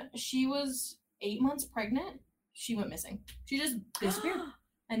when she was 8 months pregnant, she went missing. She just disappeared.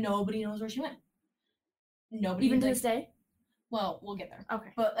 And nobody knows where she went. Nobody. Even to this day? Well, we'll get there.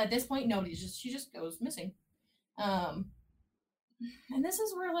 Okay. But at this point, she just goes missing. And this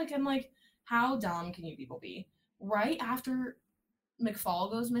is where, like, I'm like, how dumb can you people be? Right after McFall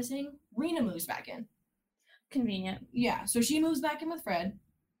goes missing, Rena moves back in. Convenient. Yeah, so she moves back in with Fred.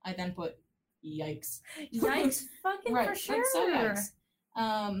 I then put yikes. Yikes fucking right, for sure. Like, so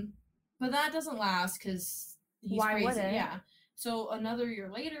yikes. But that doesn't last because he's crazy. Would it? Yeah. So another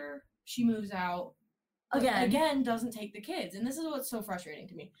year later, she moves out. Again, doesn't take the kids. And this is what's so frustrating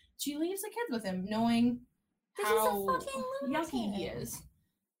to me. She leaves the kids with him, knowing how yucky he is.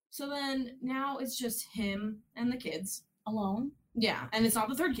 So then now it's just him and the kids. Alone? Yeah, and it's not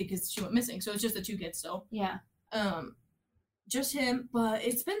the 3rd kid because she went missing. So it's just the 2 kids still. Yeah. just him, but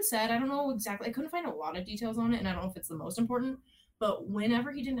it's been said, I don't know exactly, I couldn't find a lot of details on it, and I don't know if it's the most important, but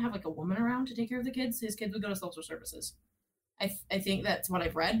whenever he didn't have, like, a woman around to take care of the kids, his kids would go to social services. I think that's what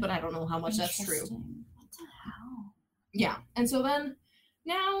I've read, but I don't know how much that's true. What the hell? Yeah, and so then,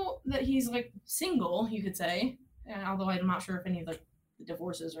 now that he's, like, single, you could say, and although I'm not sure if any of, like, the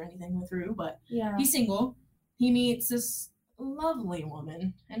divorces or anything went through, but Yeah. he's single, he meets this lovely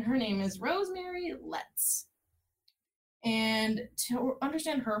woman, and her name is Rosemary Letts. And to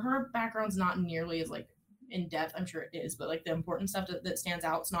understand her background's not nearly as, like, in-depth. I'm sure it is, but, like, the important stuff that stands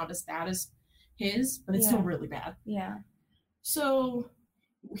out is not as bad as his, but it's still really bad. Yeah. So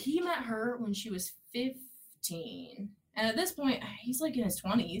he met her when she was 15. And at this point, he's, like, in his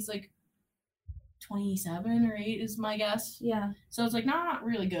 20s, like, 27 or 8 is my guess. Yeah. So it's, like, not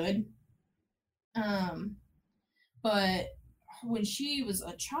really good. But when she was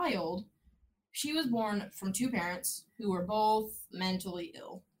a child, she was born from 2 parents who were both mentally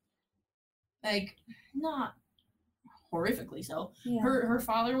ill. Like, not horrifically so. Yeah. Her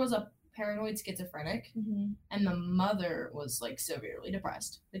father was a paranoid schizophrenic, Mm-hmm. and the mother was, like, severely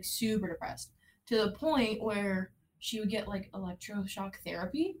depressed. Like, super depressed. To the point where she would get, like, electroshock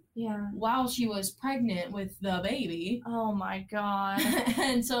therapy Yeah. while she was pregnant with the baby. Oh my god.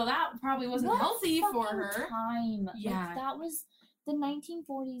 And so that probably wasn't healthy for her. Time. Yeah. Like, that was the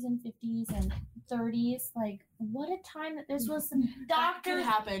 1940s and 50s and 30s. Like, what a time that this was. That could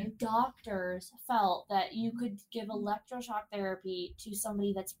happen. Doctors felt that you could give electroshock therapy to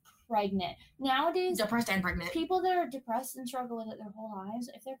somebody that's pregnant. Nowadays, Depressed and pregnant. people that are depressed and struggle with it their whole lives,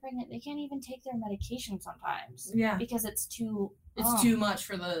 if they're pregnant, they can't even take their medication sometimes. Yeah. Because it's too... It's too much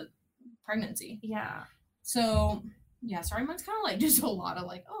for the pregnancy. Yeah. So, yeah, sorry, mine's kind of, like, just a lot of,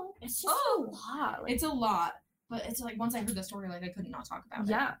 like, It's just a lot. Like, it's a lot. But it's, like, once I heard the story, like, I could not talk about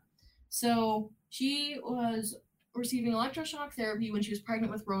it. yeah. So, she was receiving electroshock therapy when she was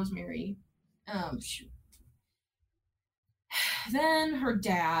pregnant with Rosemary. Then her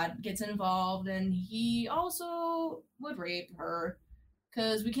dad gets involved, and he also would rape her.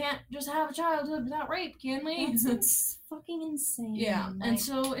 Because we can't just have a childhood without rape, can we? That's fucking insane. Yeah, Like, and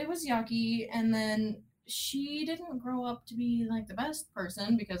so it was yucky, and then she didn't grow up to be, like, the best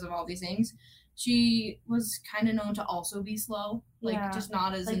person because of all these things. She was kind of known to also be slow, like, Yeah, just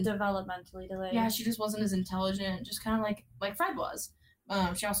not as... like developmentally delayed. yeah, she just wasn't as intelligent, just kind of like Fred was.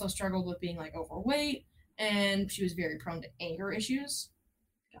 She also struggled with being, like, overweight, and she was very prone to anger issues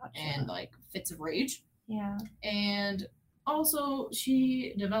Gotcha. and, like, fits of rage. Yeah. And also,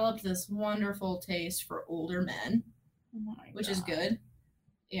 she developed this wonderful taste for older men, Oh my which God. is good.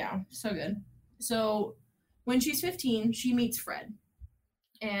 Yeah, so good. So, when she's 15, she meets Fred.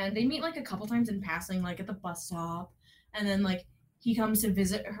 And they meet, like, a couple times in passing, like, at the bus stop. And then, like, he comes to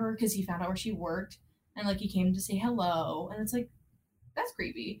visit her because he found out where she worked. And, like, he came to say hello. And it's, like, that's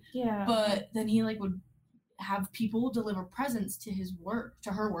creepy. Yeah. But then he, like, would have people deliver presents to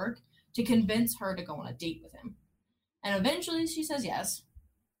her work, to convince her to go on a date with him. And eventually she says yes.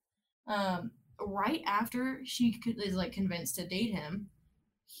 Right after she is, like, convinced to date him,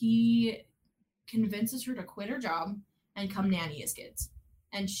 he convinces her to quit her job and come nanny his kids.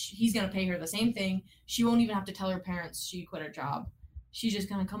 And he's going to pay her the same thing. She won't even have to tell her parents she quit her job. She's just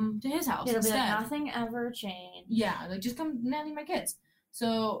going to come to his house It'll instead. be like nothing ever changed. Yeah, like, just come nanny my kids.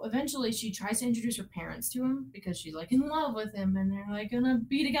 So eventually she tries to introduce her parents to him because she's, like, in love with him and they're, like, going to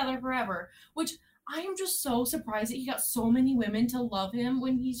be together forever. Which I am just so surprised that he got so many women to love him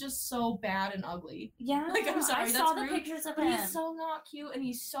when he's just so bad and ugly. Yeah. Like, I'm sorry, I that's saw the rude, pictures of But him. he's so not cute and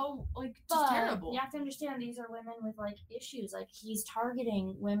he's so, like, just But terrible. you have to understand, these are women with, like, issues. Like, he's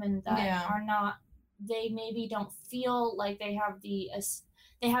targeting women that Yeah. are not, they maybe don't feel like they have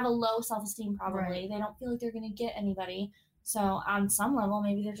they have a low self-esteem probably. Right. They don't feel like they're going to get anybody. So on some level,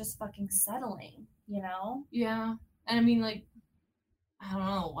 maybe they're just fucking settling, you know? Yeah. And I mean, like, I don't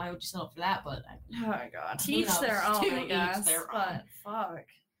know, why would you settle for that, but... Oh my god. Who knows? Teach their own, To I each guess. their But fuck.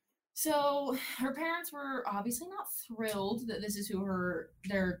 So her parents were obviously not thrilled that this is who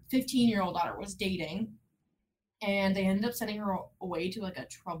their 15-year-old daughter was dating. And they ended up sending her away to, like, a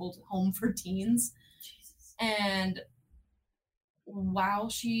troubled home for teens. Jesus. And while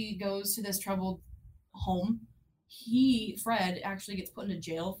she goes to this troubled home, Fred, actually gets put into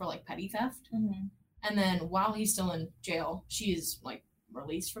jail for, like, petty theft. Mm-hmm. And then while he's still in jail, she's, like,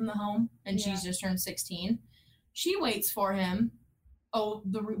 released from the home, and she's just turned 16. She waits for him. Oh,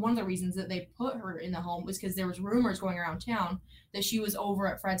 one of the reasons that they put her in the home was because there was rumors going around town that she was over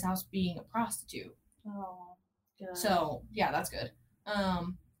at Fred's house being a prostitute. Oh, good. So, yeah, that's good.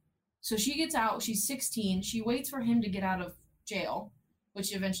 So she gets out. She's 16. She waits for him to get out of jail,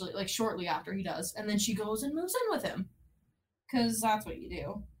 which eventually, like, shortly after he does. And then she goes and moves in with him. because that's what you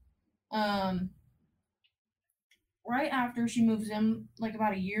do. Right after she moves in, like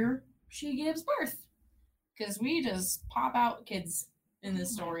about a year, she gives birth. Because we just pop out kids in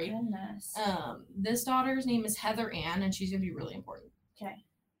this story. Goodness. This daughter's name is Heather Ann, and she's gonna be really important. Okay.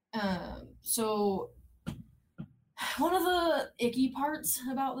 So one of the icky parts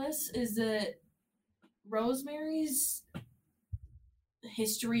about this is that Rosemary's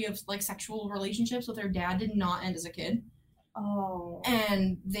history of like sexual relationships with her dad did not end as a kid. Oh.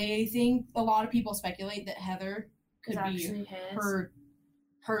 And they think, a lot of people speculate that Heather could be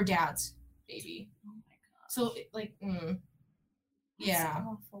her dad's baby. Oh my god. So like, yeah. That's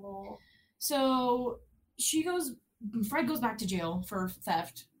awful. So Fred goes back to jail for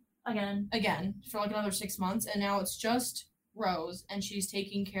theft. Again, for like another 6 months, and now it's just Rose, and she's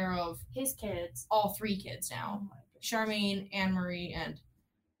taking care of his kids. All 3 kids now. Oh Charmaine, Anne-Marie, and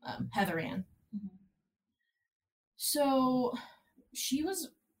Heather Ann. Mm-hmm. So she was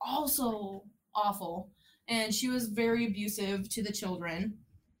also awful, and she was very abusive to the children,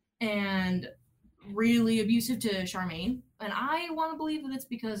 and really abusive to Charmaine. And I want to believe that it's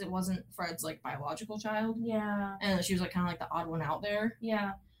because it wasn't Fred's like biological child. Yeah. And she was like kind of like the odd one out there.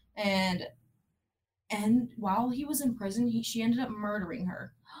 Yeah. And while he was in prison, she ended up murdering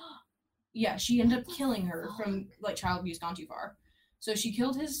her. Yeah, she ended up killing her from like child abuse gone too far. So she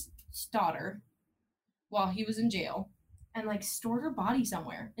killed his daughter while he was in jail, and like stored her body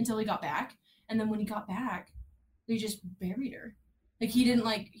somewhere until he got back. And then when he got back, they just buried her. Like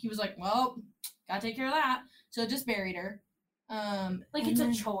he was like, well, gotta take care of that. So just buried her. Like it's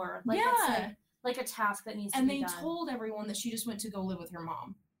a chore. Like yeah. It's like a task that needs to be done. And they told everyone that she just went to go live with her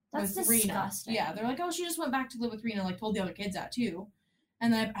mom. That's with disgusting. Rena. Yeah, they're like, oh, she just went back to live with Rena, like told the other kids that too.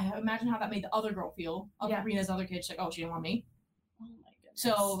 And then I imagine how that made the other girl feel. Rena's other kids, like, oh, she didn't want me. Oh my goodness.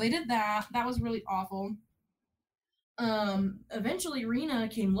 So they did that. That was really awful. Eventually Rena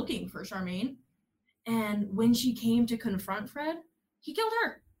came looking for Charmaine, and when she came to confront Fred, he killed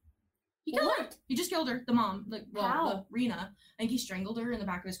her. He killed her. He just killed her, the mom, Rena. I think he strangled her in the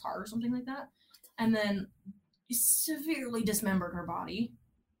back of his car or something like that, and then severely dismembered her body.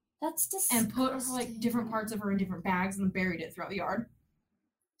 That's disgusting. And put like different parts of her in different bags and buried it throughout the yard.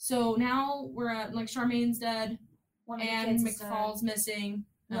 So now we're at like Charmaine's dead, Anne McFall's missing,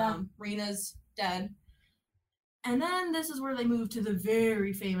 Rena's dead. And then this is where they move to the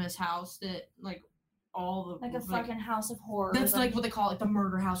very famous house that like all the like a fucking house of horrors. That's like what they call it, like the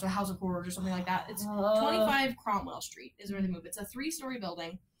murder house or house of horrors or something like that. It's 25 Cromwell Street is where they move. It's a 3-story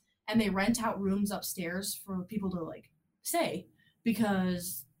building, and they rent out rooms upstairs for people to like stay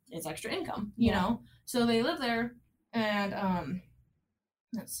because it's extra income, you know? So they live there, and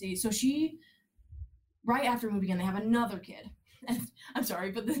let's see. So right after moving in, they have another kid. And I'm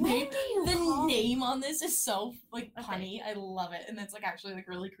sorry, but the name on this is so like funny. I love it, and it's like actually like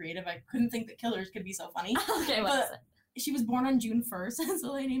really creative. I couldn't think that killers could be so funny. Okay, what is it? She was born on June 1st, and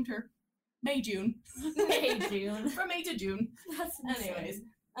so they named her May June. May June. From May to June. That's insane. Anyways,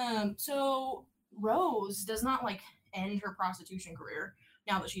 so Rose does not like end her prostitution career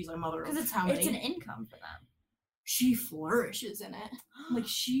now that she's a mother. Because it's an income for them. She flourishes in it. Like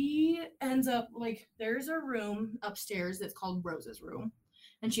she ends up like there's a room upstairs that's called Rose's room,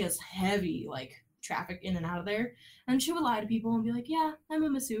 and she has heavy like traffic in and out of there. And she would lie to people and be like, "Yeah, I'm a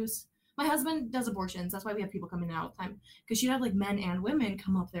masseuse. My husband does abortions. That's why we have people coming in all the time." Because she'd have like men and women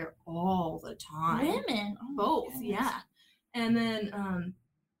come up there all the time. Women, both, yeah. And then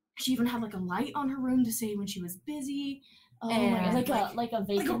she even had like a light on her room to say when she was busy. Oh my God, like a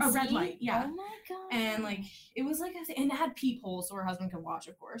vacancy? Like a red light, yeah. Oh my God. And like it was like and it had peepholes so her husband could watch,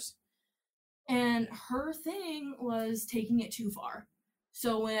 of course. And her thing was taking it too far.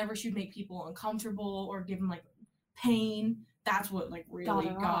 So whenever she'd make people uncomfortable or give them like pain, that's what like really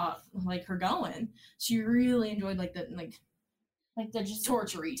got like her going. She really enjoyed like the just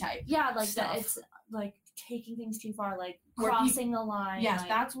torture-y type. Yeah, like stuff. that. It's like taking things too far, like crossing the line. Yes, like,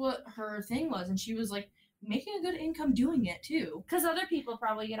 that's what her thing was, and she was like making a good income doing it too. Because other people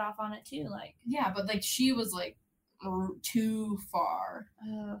probably get off on it too, like. Yeah, but like she was like too far.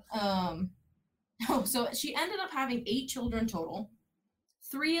 So she ended up having 8 children total.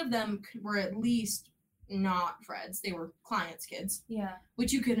 3 of them were at least not Fred's. They were clients' kids. Yeah.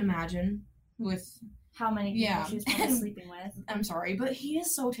 Which you could imagine with how many people she was probably sleeping with. I'm sorry, but he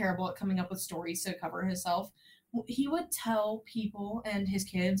is so terrible at coming up with stories to cover himself. He would tell people and his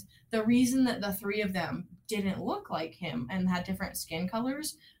kids the reason that the 3 of them didn't look like him and had different skin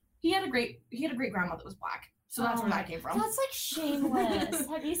colors. He had a great grandma that was black. So that's where that came from. That's like Shameless.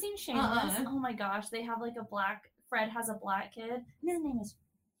 Have you seen Shameless? Oh my gosh, they have like Fred has a black kid. And his name is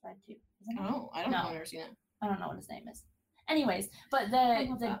Fred too, isn't it? Oh, I don't know. I've never seen it. I don't know what his name is. Anyways, but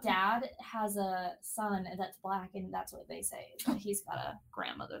the dad has a son that's black, and that's what they say. That he's got a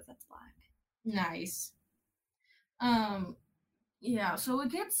grandmother that's black. Nice. Yeah, so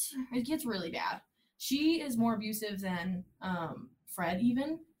it gets really bad. She is more abusive than Fred,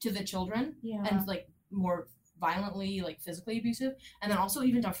 even to the children, and like more violently, like physically abusive, and then also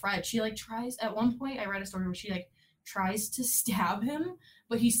even to Fred. She like tries at one point. I read a story where she like tries to stab him,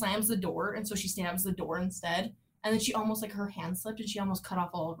 but he slams the door, and so she stabs the door instead. And then she almost like her hand slipped, and she almost cut off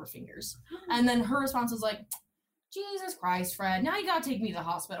all of her fingers. And then her response was like, "Jesus Christ, Fred! Now you gotta take me to the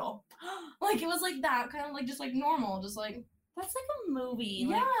hospital." Like it was like that kind of like just like normal, just like that's like a movie.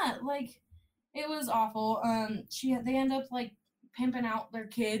 Yeah, like it was awful. They end up like pimping out their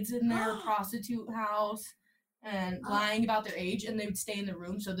kids in their prostitute house and lying about their age, and they would stay in the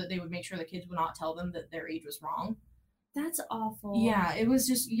room so that they would make sure the kids would not tell them that their age was wrong. That's awful. Yeah, it was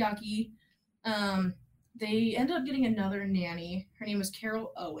just yucky. They ended up getting another nanny. Her name was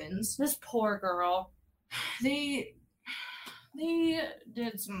Carol Owens. This poor girl. They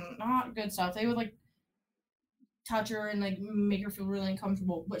did some not good stuff. They would like touch her and like make her feel really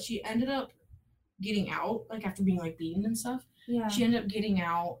uncomfortable, but she ended up getting out, like after being like beaten and stuff. Yeah. She ended up getting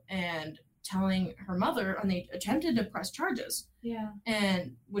out and telling her mother, and they attempted to press charges. Yeah.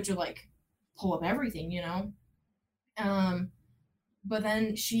 And which would like pull up everything, you know. But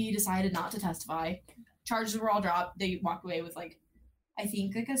then she decided not to testify. Charges were all dropped. They walked away with like, I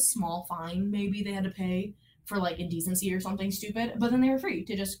think like a small fine maybe they had to pay for like indecency or something stupid. But then they were free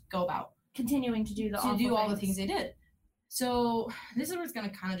to just go about continuing to do all the things they did. So this is where it's gonna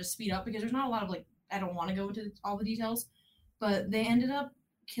kind of just speed up because there's not a lot of like, I don't want to go into all the details, but they ended up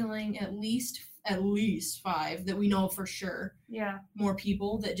killing at least 5 that we know for sure. Yeah. More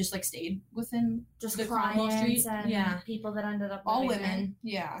people that just like stayed within just the Cromwell Street. And people that ended up all women.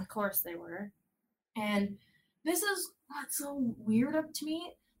 There. Yeah. Of course they were. And this is what's so weird up to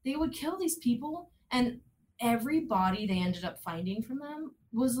me. They would kill these people, and every body they ended up finding from them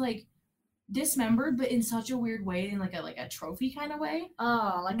was like dismembered, but in such a weird way, in like a trophy kind of way.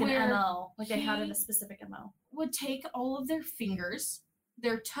 Oh, like an MO. Like they had a specific MO. Would take all of their fingers,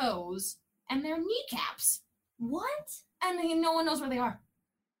 their toes, and their kneecaps. What? And no one knows where they are.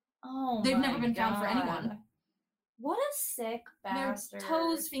 Oh, they've never been found for anyone. What a sick bastard. Their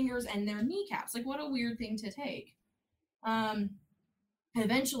toes, fingers, and their kneecaps. Like, what a weird thing to take.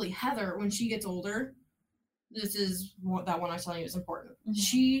 Eventually, Heather, when she gets older, this is that one I was telling you is important. Mm-hmm.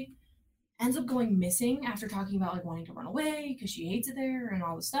 She ends up going missing after talking about, like, wanting to run away because she hates it there and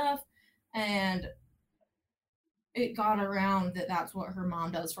all the stuff. And it got around that that's what her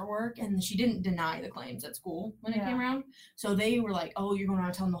mom does for work, and she didn't deny the claims at school when it came around. So they were like, "Oh, you're going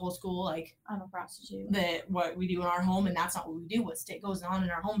around telling the whole school like I'm a prostitute. That what we do in our home, and that's not what we do. What goes on in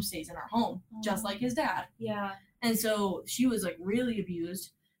our home stays in our home, just like his dad." Yeah. And so she was like really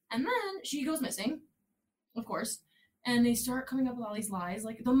abused, and then she goes missing, of course, and they start coming up with all these lies.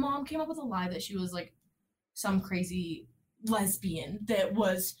 Like the mom came up with a lie that she was like some crazy lesbian that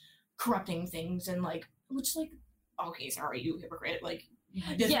was corrupting things and like, which like. Okay, sorry, you hypocrite. Like,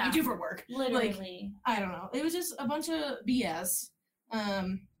 that's what you do for work. Literally. Like, I don't know. It was just a bunch of BS.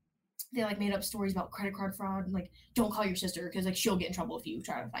 They, like, made up stories about credit card fraud. And, like, don't call your sister because, like, she'll get in trouble if you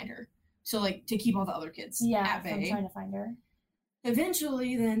try to find her. So, like, to keep all the other kids at bay. From trying to find her.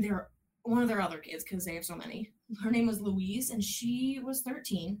 Eventually, then, one of their other kids, because they have so many. Her name was Louise, and she was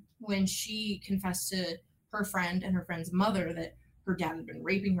 13 when she confessed to her friend and her friend's mother that her dad had been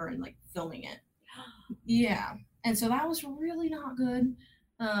raping her and, like, filming it. Yeah. And so that was really not good.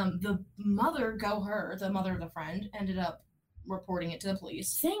 The mother of the friend, ended up reporting it to the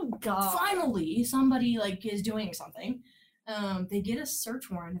police. Thank God. Finally, somebody like is doing something. They get a search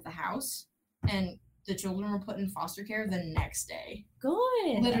warrant at the house, and the children were put in foster care the next day.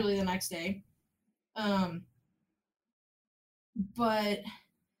 Good. Literally the next day. But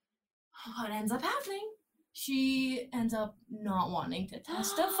what ends up happening? She ends up not wanting to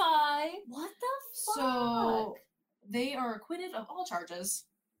testify. What the fuck? So they are acquitted of all charges,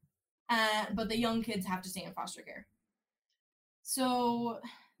 but the young kids have to stay in foster care. So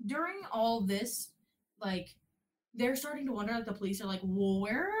during all this, like, they're starting to wonder, like, the police are like, well,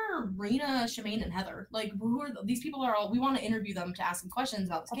 where are Raina, Shemaine, and Heather? Like, who are these people? We want to interview them to ask them questions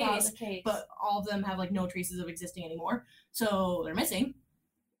about this case, but all of them have, like, no traces of existing anymore. So they're missing,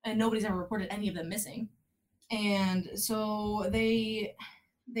 and nobody's ever reported any of them missing. And so they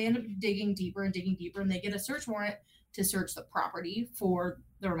end up digging deeper, and they get a search warrant to search the property for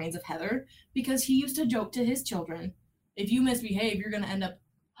the remains of Heather, because he used to joke to his children, if you misbehave, you're going to end up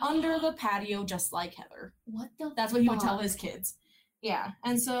under the patio just like Heather. That's what he would tell his kids. Yeah.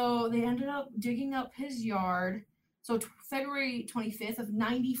 And so they ended up digging up his yard, So February 25th of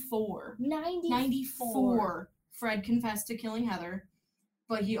 94. 94. Fred confessed to killing Heather,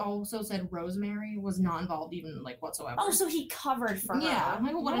 but he also said Rosemary was not involved even, like, whatsoever. Oh, so he covered for her. Yeah,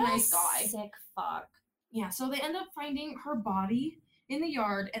 like, what a nice guy. Sick fuck. Yeah, so they end up finding her body in the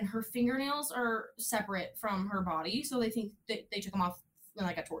yard, and her fingernails are separate from her body, so they think they took them off in,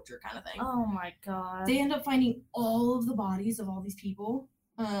 like, a torture kind of thing. Oh my god. They end up finding all of the bodies of all these people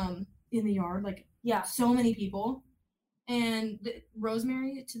in the yard, like, so many people. And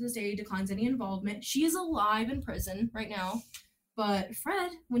Rosemary, to this day, declines any involvement. She is alive in prison right now. But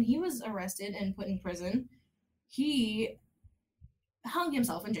Fred, when he was arrested and put in prison, he hung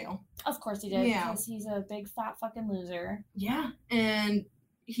himself in jail. Of course he did, because he's a big fat fucking loser. Yeah, and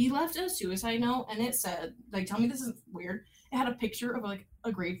he left a suicide note, and it said, like, tell me this is weird. It had a picture of, like,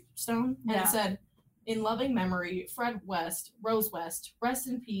 a gravestone, and it said, in loving memory, Fred West, Rose West, rest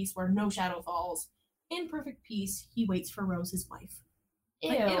in peace where no shadow falls. In perfect peace, he waits for Rose, his wife. Ew.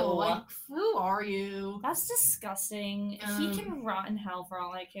 Like, ew, like, who are you? That's disgusting. He can rot in hell for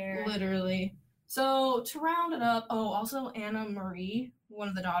all I care. Literally. So, to round it up, also Anna Marie, one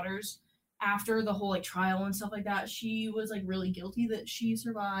of the daughters, after the whole, like, trial and stuff like that, she was, like, really guilty that she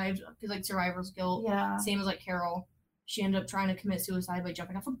survived, because, like, survivor's guilt. Yeah. Same as, like, Carol. She ended up trying to commit suicide by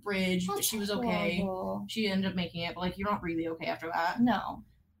jumping off a bridge, but she was okay. Horrible. She ended up making it, but, like, you're not really okay after that. No.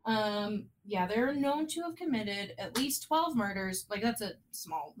 They're known to have committed at least 12 murders. Like, that's a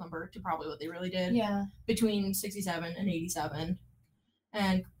small number to probably what they really did. Yeah. Between 67 and 87.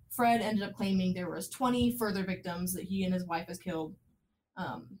 And Fred ended up claiming there was 20 further victims that he and his wife has killed.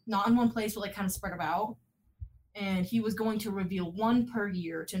 Not in one place, but, like, kind of spread about. And he was going to reveal one per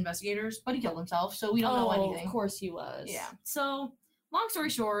year to investigators, but he killed himself, so we don't know anything. Of course he was. Yeah. So, long story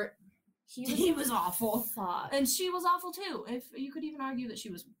short, he was awful. Fuck. And she was awful too. If you could even argue that she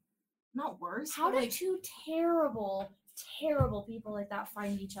was not worse. How did two terrible people like that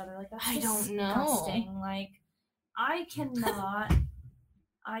find each other? Like, that's disgusting. Don't know. Like, I cannot.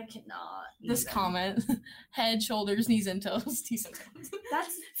 This comment: head, shoulders, knees, and toes. Knees and toes.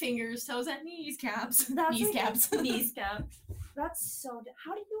 That's fingers, toes, and knees caps. That's knees caps. Knees caps. That's so.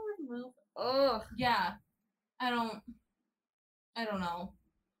 How do you remove? Ugh. Yeah, I don't know.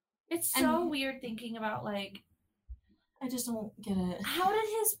 It's so weird thinking about, like, I just don't get it. How did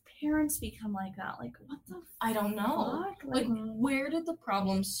his parents become like that? Like, what the I don't know. fuck? Like, where did the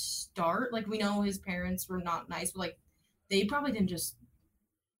problem start? Like, we know his parents were not nice, but, like, they probably didn't just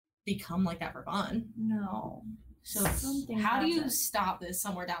become like that for fun. No. So how do you stop this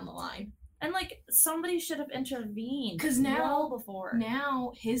somewhere down the line? And, like, somebody should have intervened. Because now, before.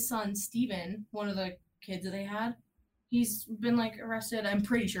 Now his son, Steven, one of the kids that they had, he's been, like, arrested. I'm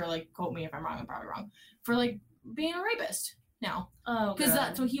pretty sure, like, quote me if I'm wrong, I'm probably wrong, for, like, being a rapist now. Oh, because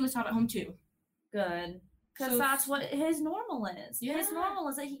that's what he was taught at home too. Good. Because that's what his normal is. Yeah. His normal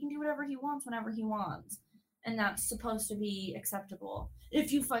is that he can do whatever he wants whenever he wants. And that's supposed to be acceptable.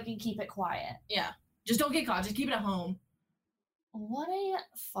 If you fucking keep it quiet. Yeah. Just don't get caught. Just keep it at home. What a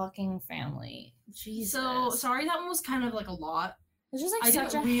fucking family. Jesus. So, sorry, that one was kind of, like, a lot. It's just, like,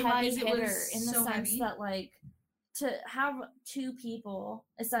 such a heavy hitter in the sense that, like, to have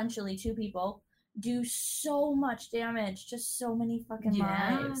essentially two people, do so much damage to so many fucking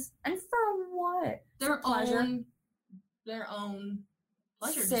lives. And for what? Their for pleasure. Their own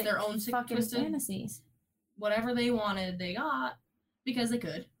pleasure. Sick, just their own sick, fucking twisted fantasies. Whatever they wanted, they got because they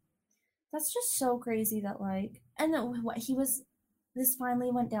could. That's just so crazy that, like, and then this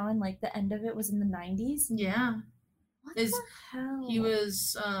finally went down, and, like, the end of it was in the 90s. Yeah. What the hell? He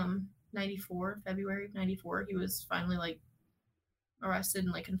was 94, February of 94. He was finally, like, arrested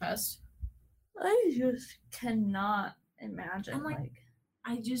and, like, confessed. I just cannot imagine. And, like,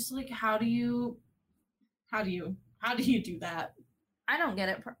 I just, like, how do you do that? I don't get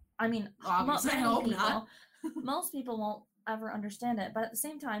it. I mean, obviously, I hope not. Most people won't ever understand it, but at the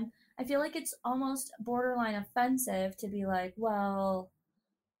same time, I feel like it's almost borderline offensive to be like, well,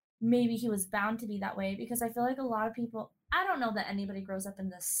 maybe he was bound to be that way, because I feel like a lot of people, I don't know that anybody grows up in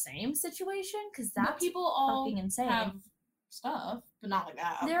the same situation, because that's people all fucking insane. Have stuff, but not like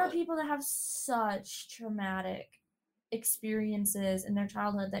that. There are people that have such traumatic experiences in their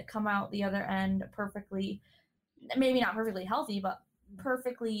childhood that come out the other end perfectly, maybe not perfectly healthy, but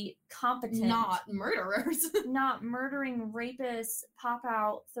perfectly competent. Not murderers. Not murdering rapists, pop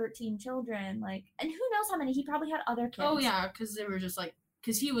out 13 children, like, and who knows how many. He probably had other kids. Oh yeah, because they were just like,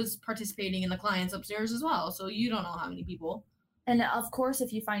 because he was participating in the clients upstairs as well, so you don't know how many people. And of course,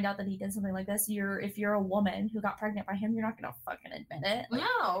 if you find out that he did something like this, if you're a woman who got pregnant by him, you're not gonna fucking admit it. Like,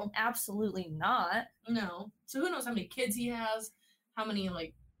 no, absolutely not. No. So who knows how many kids he has, how many,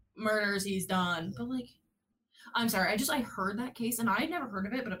 like, murders he's done, but, like, I'm sorry. I heard that case, and I'd never heard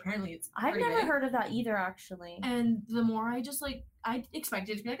of it, but apparently it's I've pretty never big. heard of that either, actually. And the more I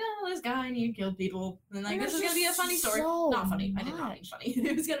expected to be like, oh, this guy and he killed people, and like this is gonna be a funny story. Not funny. I did not mean funny.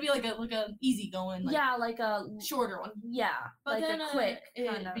 It was gonna be like a easy going, like a shorter one. Yeah, but like then a quick.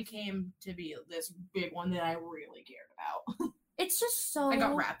 It became to be this big one that I really cared about. It's just so I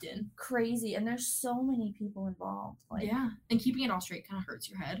got wrapped in crazy, and there's so many people involved. Like, yeah, and keeping it all straight kind of hurts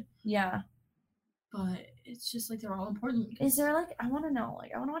your head. Yeah. But it's just like they're all important. Is there like I want to know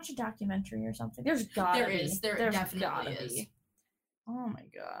like I want to watch a documentary or something. There definitely is. Oh my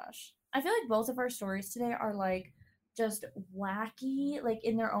gosh. I feel like both of our stories today are like just wacky, like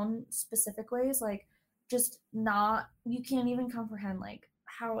in their own specific ways, like just not you can't even comprehend like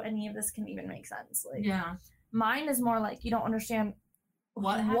how any of this can even make sense. Like yeah. Mine is more like you don't understand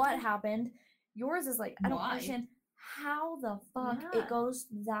what happened. Yours is like I don't understand how the fuck it goes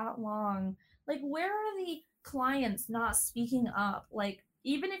that long. Like, where are the clients not speaking up? Like,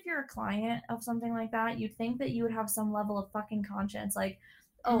 even if you're a client of something like that, you'd think that you would have some level of fucking conscience. Like,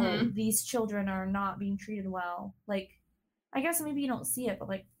 these children are not being treated well. Like, I guess maybe you don't see it, but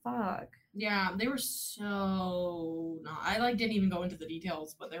like, fuck. Yeah, they were so not. I like didn't even go into the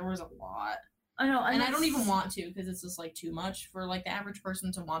details, but there was a lot. I know, and I don't even want to because it's just like too much for like the average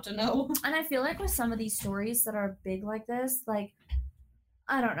person to want to know. And I feel like with some of these stories that are big like this, like.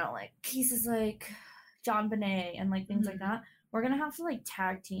 I don't know, like cases like JonBenét and like things like that, we're gonna have to like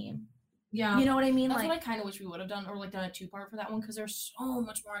tag team. Yeah. You know what I mean? That's like, what I kind of wish we would have done, or like done a 2-part for that one, because there's so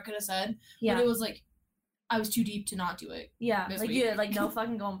much more I could have said. Yeah. But it was like, I was too deep to not do it. Yeah. Like no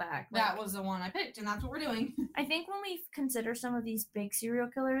fucking going back. Like, that was the one I picked, and that's what we're doing. I think when we consider some of these big serial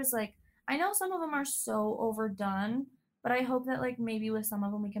killers, like, I know some of them are so overdone, but I hope that like maybe with some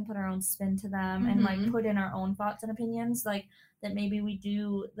of them we can put our own spin to them and like put in our own thoughts and opinions, like that maybe we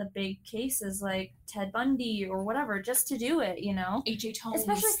do the big cases like Ted Bundy or whatever just to do it, you know? H.H. Holmes,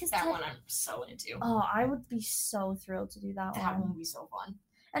 especially because that one I'm so into. Oh, I would be so thrilled to do that one. That one would be so fun.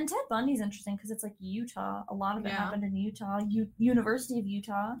 And Ted Bundy's interesting because it's like Utah. A lot of it happened in Utah, University of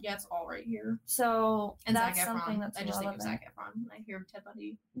Utah. Yeah, it's all right here. So and that's Zac Efron. something that's I just relevant. think of Zac Efron when I hear Ted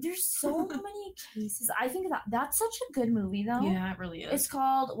Bundy. There's so many cases. I think that's such a good movie though. Yeah, it really is. It's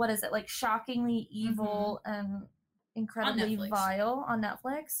called, what is it, like Shockingly Evil and Incredibly Vile on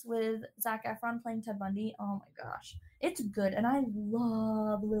Netflix with Zac Efron playing Ted Bundy. Oh my gosh. It's good. And I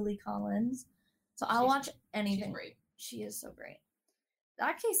love Lily Collins. So I'll watch anything. She's great. She is so great.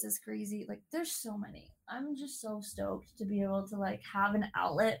 That case is crazy. Like, there's so many. I'm just so stoked to be able to, like, have an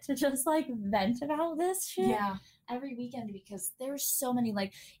outlet to just, like, vent about this shit every weekend because there's so many.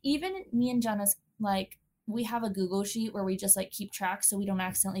 Like, even me and Jenna's, like, we have a Google sheet where we just, like, keep track so we don't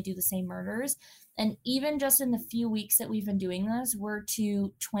accidentally do the same murders. And even just in the few weeks that we've been doing this, we're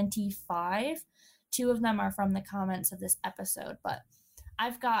to 25. 2 of them are from the comments of this episode. But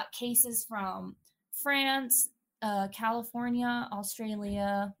I've got cases from France, California,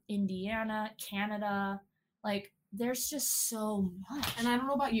 Australia, Indiana, Canada. Like, there's just so much. And I don't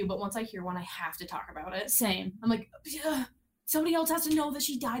know about you, but once I hear one, I have to talk about it. Same. I'm like, somebody else has to know that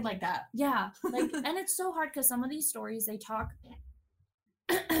she died like that. Yeah. Like, and it's so hard because some of these stories, they talk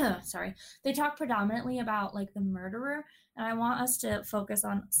they talk predominantly about like the murderer, and I want us to focus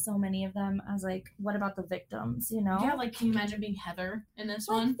on so many of them as like, what about the victims, you know? Yeah, like, can you imagine being Heather in this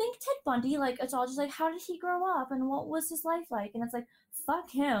one? I think Ted Bundy, like, it's all just like, how did he grow up and what was his life like? And it's like, fuck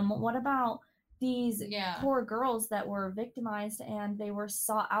him. What about these poor girls that were victimized and they were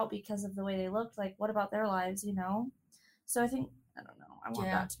sought out because of the way they looked? Like, what about their lives, you know? So I think, I don't know, I want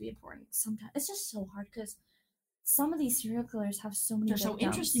that to be important. Sometimes it's just so hard because some of these serial killers have so many victims. So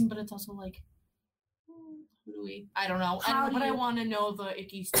interesting, but it's also like, who do we? I don't know. But I want to know the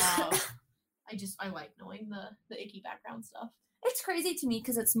icky stuff. I like knowing the icky background stuff. It's crazy to me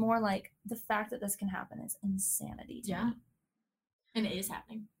because it's more like the fact that this can happen is insanity to me. And it is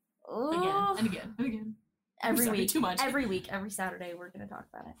happening. Again and again and again. Every week. Too much. Every week, every Saturday, we're going to talk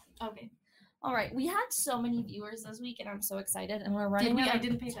about it. Okay. All right, we had so many viewers this week, and I'm so excited. And we're running. I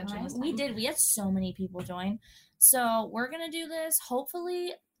didn't pay attention this time. We did. We had so many people join. So we're gonna do this.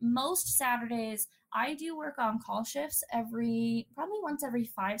 Hopefully, most Saturdays. I do work on call shifts probably once every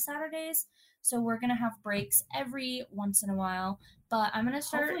 5 Saturdays. So we're gonna have breaks every once in a while. But I'm gonna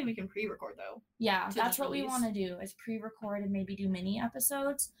start. Hopefully, we can pre-record though. Yeah, that's what we want to do. Is pre-record and maybe do mini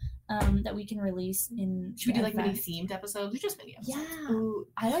episodes. That we can release in. Should we do like mini themed episodes or just mini episodes? Yeah, ooh,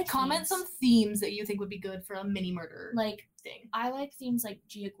 I like. Comment some themes that you think would be good for a mini murder like thing. I like themes like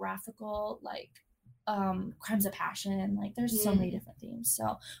geographical, like crimes of passion. Like, there's so many different themes.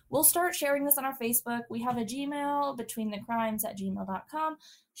 So we'll start sharing this on our Facebook. We have a Gmail, betweenthecrimes@gmail.com.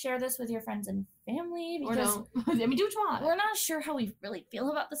 Share this with your friends and family. Because or don't. I mean, do what you want. We're not sure how we really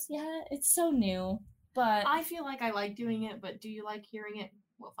feel about this yet. It's so new. But I feel like I like doing it, but do you like hearing it?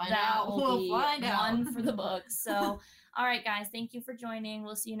 We'll find that out. will We'll find out. one for the books. So, all right, guys, thank you for joining.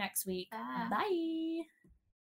 We'll see you next week. Bye. Bye.